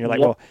time, and you're like,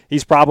 well,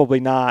 he's probably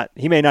not –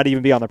 he may not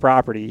even be on the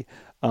property.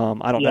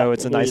 I don't know.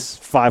 It's a nice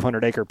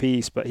 500-acre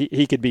piece, but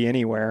he could be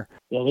anywhere.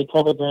 Yeah, they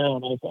cover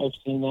ground. I've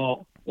seen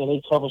that. Yeah,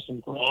 they cover some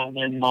ground.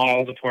 They're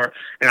miles apart.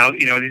 And,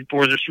 these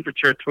boars are super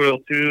territorial,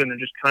 too, and they're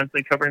just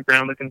constantly covering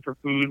ground looking for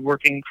food,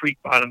 working creek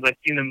bottoms. I've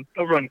seen them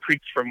run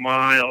creeks for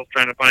miles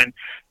trying to find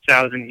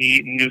sows and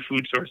heat and new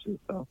food sources.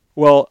 So.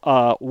 Well,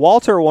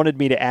 Walter wanted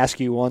me to ask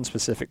you one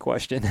specific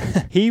question.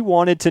 He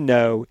wanted to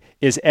know,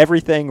 is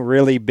everything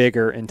really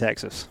bigger in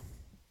Texas?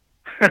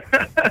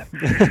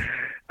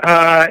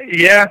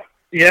 Yeah.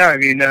 Yeah,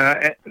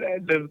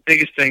 the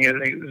biggest thing is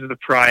the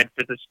pride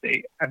for the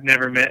state. I've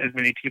never met as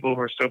many people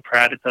who are so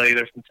proud to tell you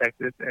they're from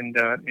Texas, and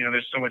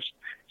there's so many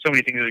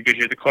things that are good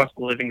here. The cost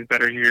of living is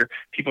better here.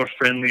 People are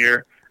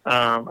friendlier.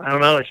 I don't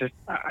know. It's just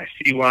I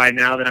see why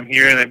now that I'm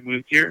here and I've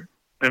moved here.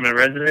 I'm a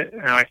resident,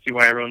 and I see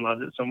why everyone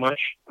loves it so much.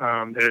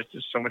 There's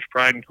just so much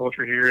pride and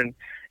culture here, and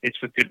it's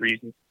with good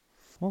reason.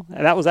 Well,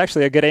 that was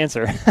actually a good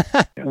answer.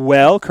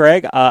 Well,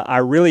 Craig, I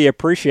really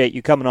appreciate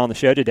you coming on the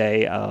show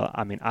today.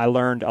 I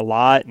learned a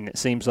lot, and it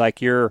seems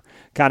like you're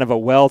kind of a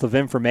wealth of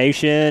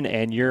information,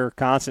 and you're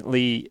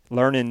constantly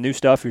learning new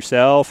stuff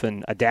yourself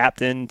and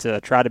adapting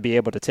to try to be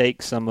able to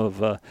take some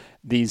of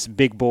these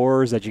big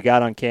boars that you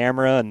got on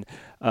camera. And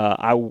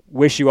I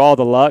wish you all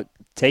the luck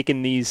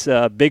taking these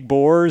big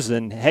boars,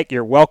 and heck,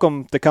 you're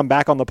welcome to come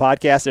back on the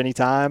podcast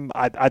anytime.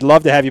 I'd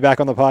love to have you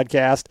back on the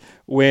podcast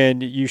when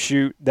you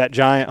shoot that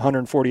giant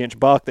 140-inch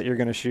buck that you're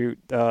going to shoot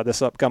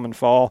this upcoming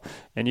fall,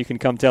 and you can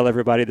come tell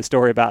everybody the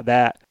story about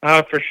that.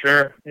 Oh, for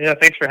sure. Yeah,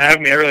 thanks for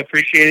having me. I really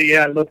appreciate it.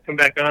 Yeah, I'd love to come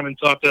back on and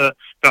talk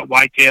about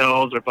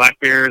whitetails or black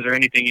bears or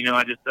anything.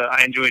 I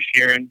enjoy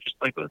sharing just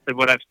like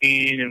what I've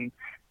seen and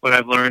what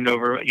I've learned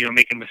over,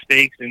 making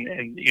mistakes and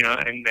then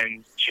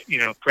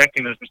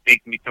correcting those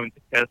mistakes and becoming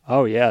successful.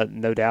 Oh, yeah,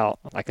 no doubt.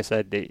 Like I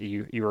said,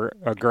 you were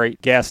a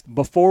great guest.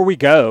 Before we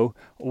go,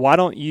 why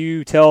don't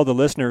you tell the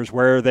listeners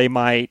where they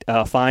might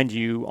find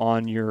you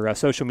on your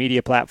social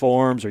media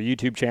platforms or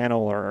YouTube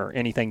channel or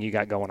anything you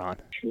got going on?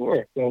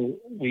 Sure. So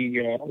we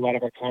a lot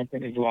of our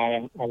content is a lot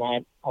of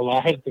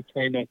the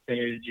Claim That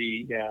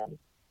Synergy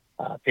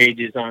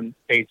pages on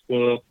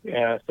Facebook,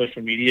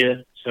 social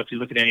media. So if you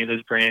look at any of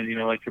those brands,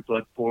 like your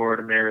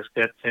Bloodsport,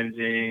 Ameriscat,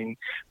 Tenzing,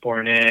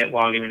 Bornet,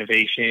 Wild Game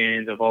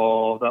Innovations,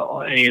 Evolve,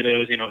 any of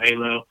those,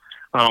 Halo,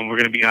 we're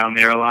going to be on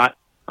there a lot.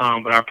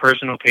 But our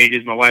personal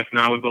pages, my wife and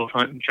I, we both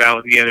hunt and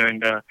travel together,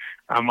 and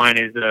mine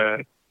is,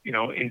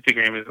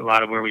 Instagram is a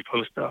lot of where we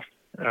post stuff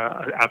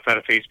outside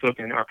of Facebook,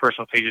 and our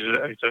personal pages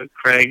are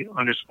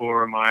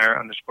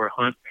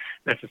Craig_Meyer_hunt.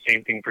 That's the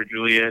same thing for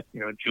Julia,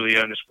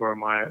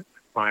 Julia_Meyer_hunt.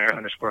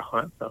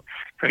 So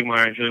Craig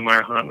Meyer and Julie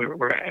Meyer Hunt,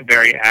 we're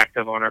very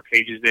active on our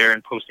pages there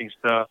and posting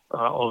stuff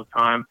all the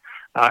time.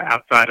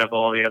 outside of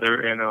all the other,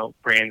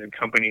 brands and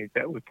companies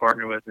that we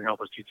partner with and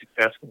help us be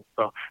successful.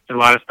 So there's a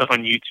lot of stuff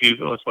on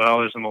YouTube as well.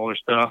 There's some older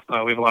stuff.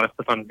 We have a lot of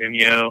stuff on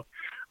Vimeo.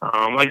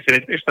 Like I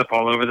said, there's stuff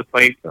all over the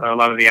place. A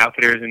lot of the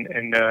outfitters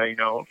and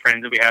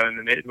friends that we have in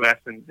the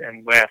Midwest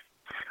and West,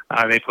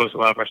 they post a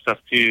lot of our stuff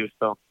too.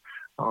 So,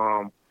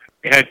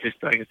 it's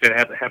just, like I said,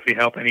 happy to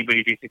help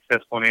anybody be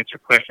successful and answer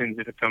questions.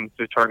 If it comes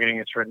to targeting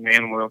a certain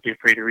animal, don't be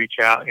afraid to reach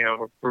out.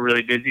 We're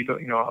really busy, but,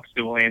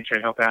 obviously we'll answer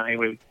and help out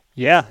anyway.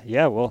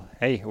 Yeah. Well,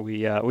 hey,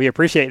 we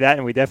appreciate that,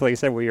 and we definitely, like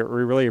I said, we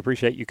really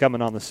appreciate you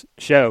coming on the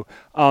show.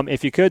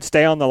 If you could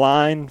stay on the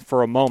line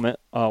for a moment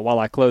while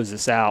I close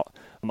this out,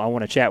 I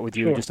want to chat with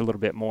you just a little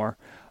bit more.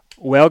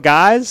 Well,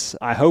 guys,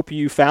 I hope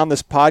you found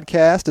this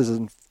podcast as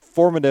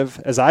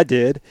informative as I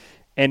did.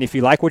 And if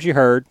you like what you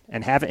heard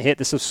and haven't hit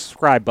the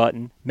subscribe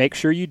button, make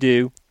sure you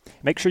do.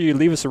 Make sure you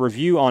leave us a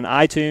review on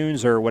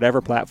iTunes or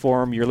whatever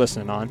platform you're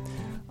listening on.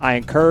 I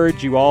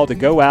encourage you all to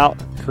go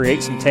out,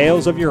 create some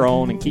tales of your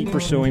own, and keep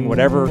pursuing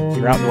whatever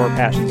your outdoor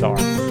passions are.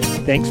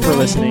 Thanks for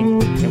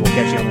listening, and we'll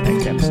catch you on the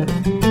next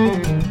episode.